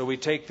 So we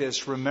take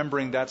this,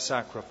 remembering that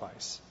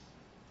sacrifice.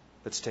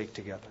 Let's take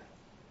together.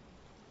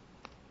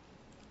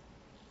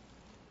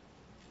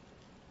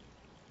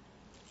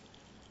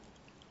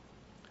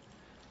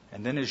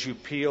 And then as you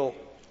peel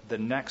the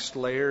next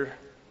layer,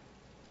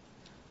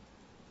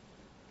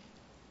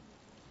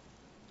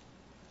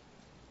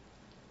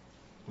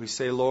 we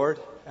say, Lord,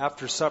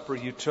 after supper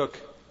you took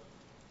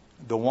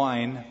the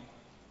wine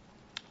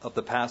of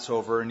the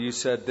Passover and you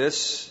said,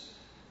 this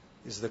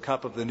is the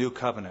cup of the new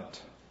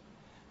covenant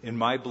in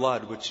my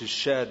blood, which is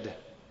shed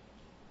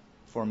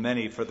for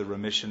many for the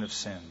remission of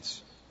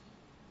sins.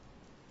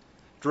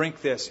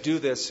 Drink this, do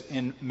this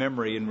in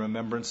memory, in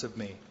remembrance of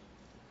me.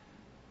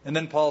 And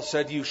then Paul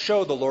said, you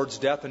show the Lord's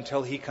death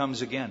until He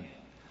comes again.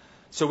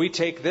 So we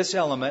take this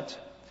element,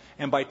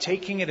 and by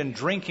taking it and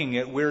drinking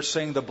it, we're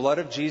saying the blood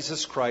of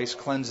Jesus Christ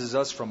cleanses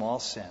us from all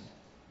sin.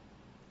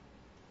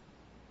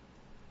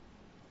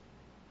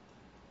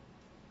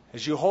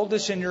 As you hold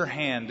this in your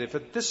hand, if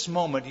at this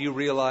moment you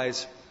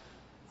realize,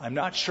 I'm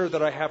not sure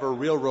that I have a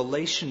real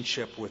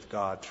relationship with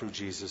God through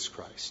Jesus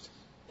Christ.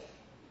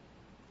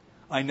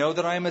 I know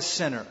that I am a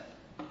sinner.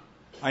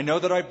 I know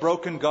that I've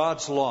broken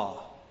God's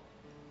law.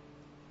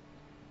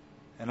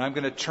 And I'm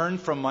going to turn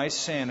from my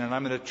sin and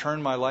I'm going to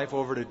turn my life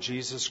over to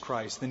Jesus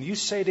Christ. Then you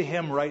say to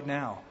Him right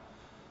now,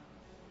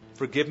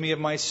 forgive me of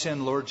my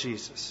sin, Lord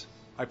Jesus.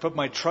 I put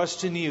my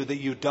trust in you that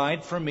you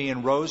died for me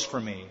and rose for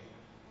me.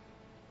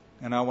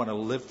 And I want to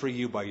live for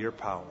you by your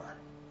power.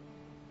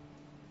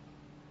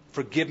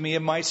 Forgive me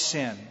of my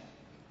sin.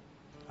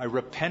 I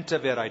repent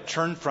of it. I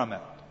turn from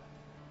it.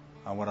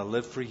 I want to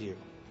live for you.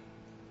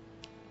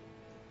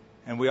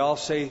 And we all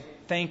say,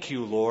 thank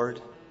you,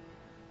 Lord,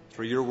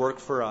 for your work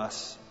for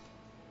us.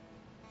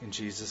 In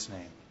Jesus'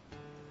 name.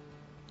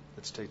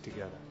 Let's take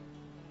together.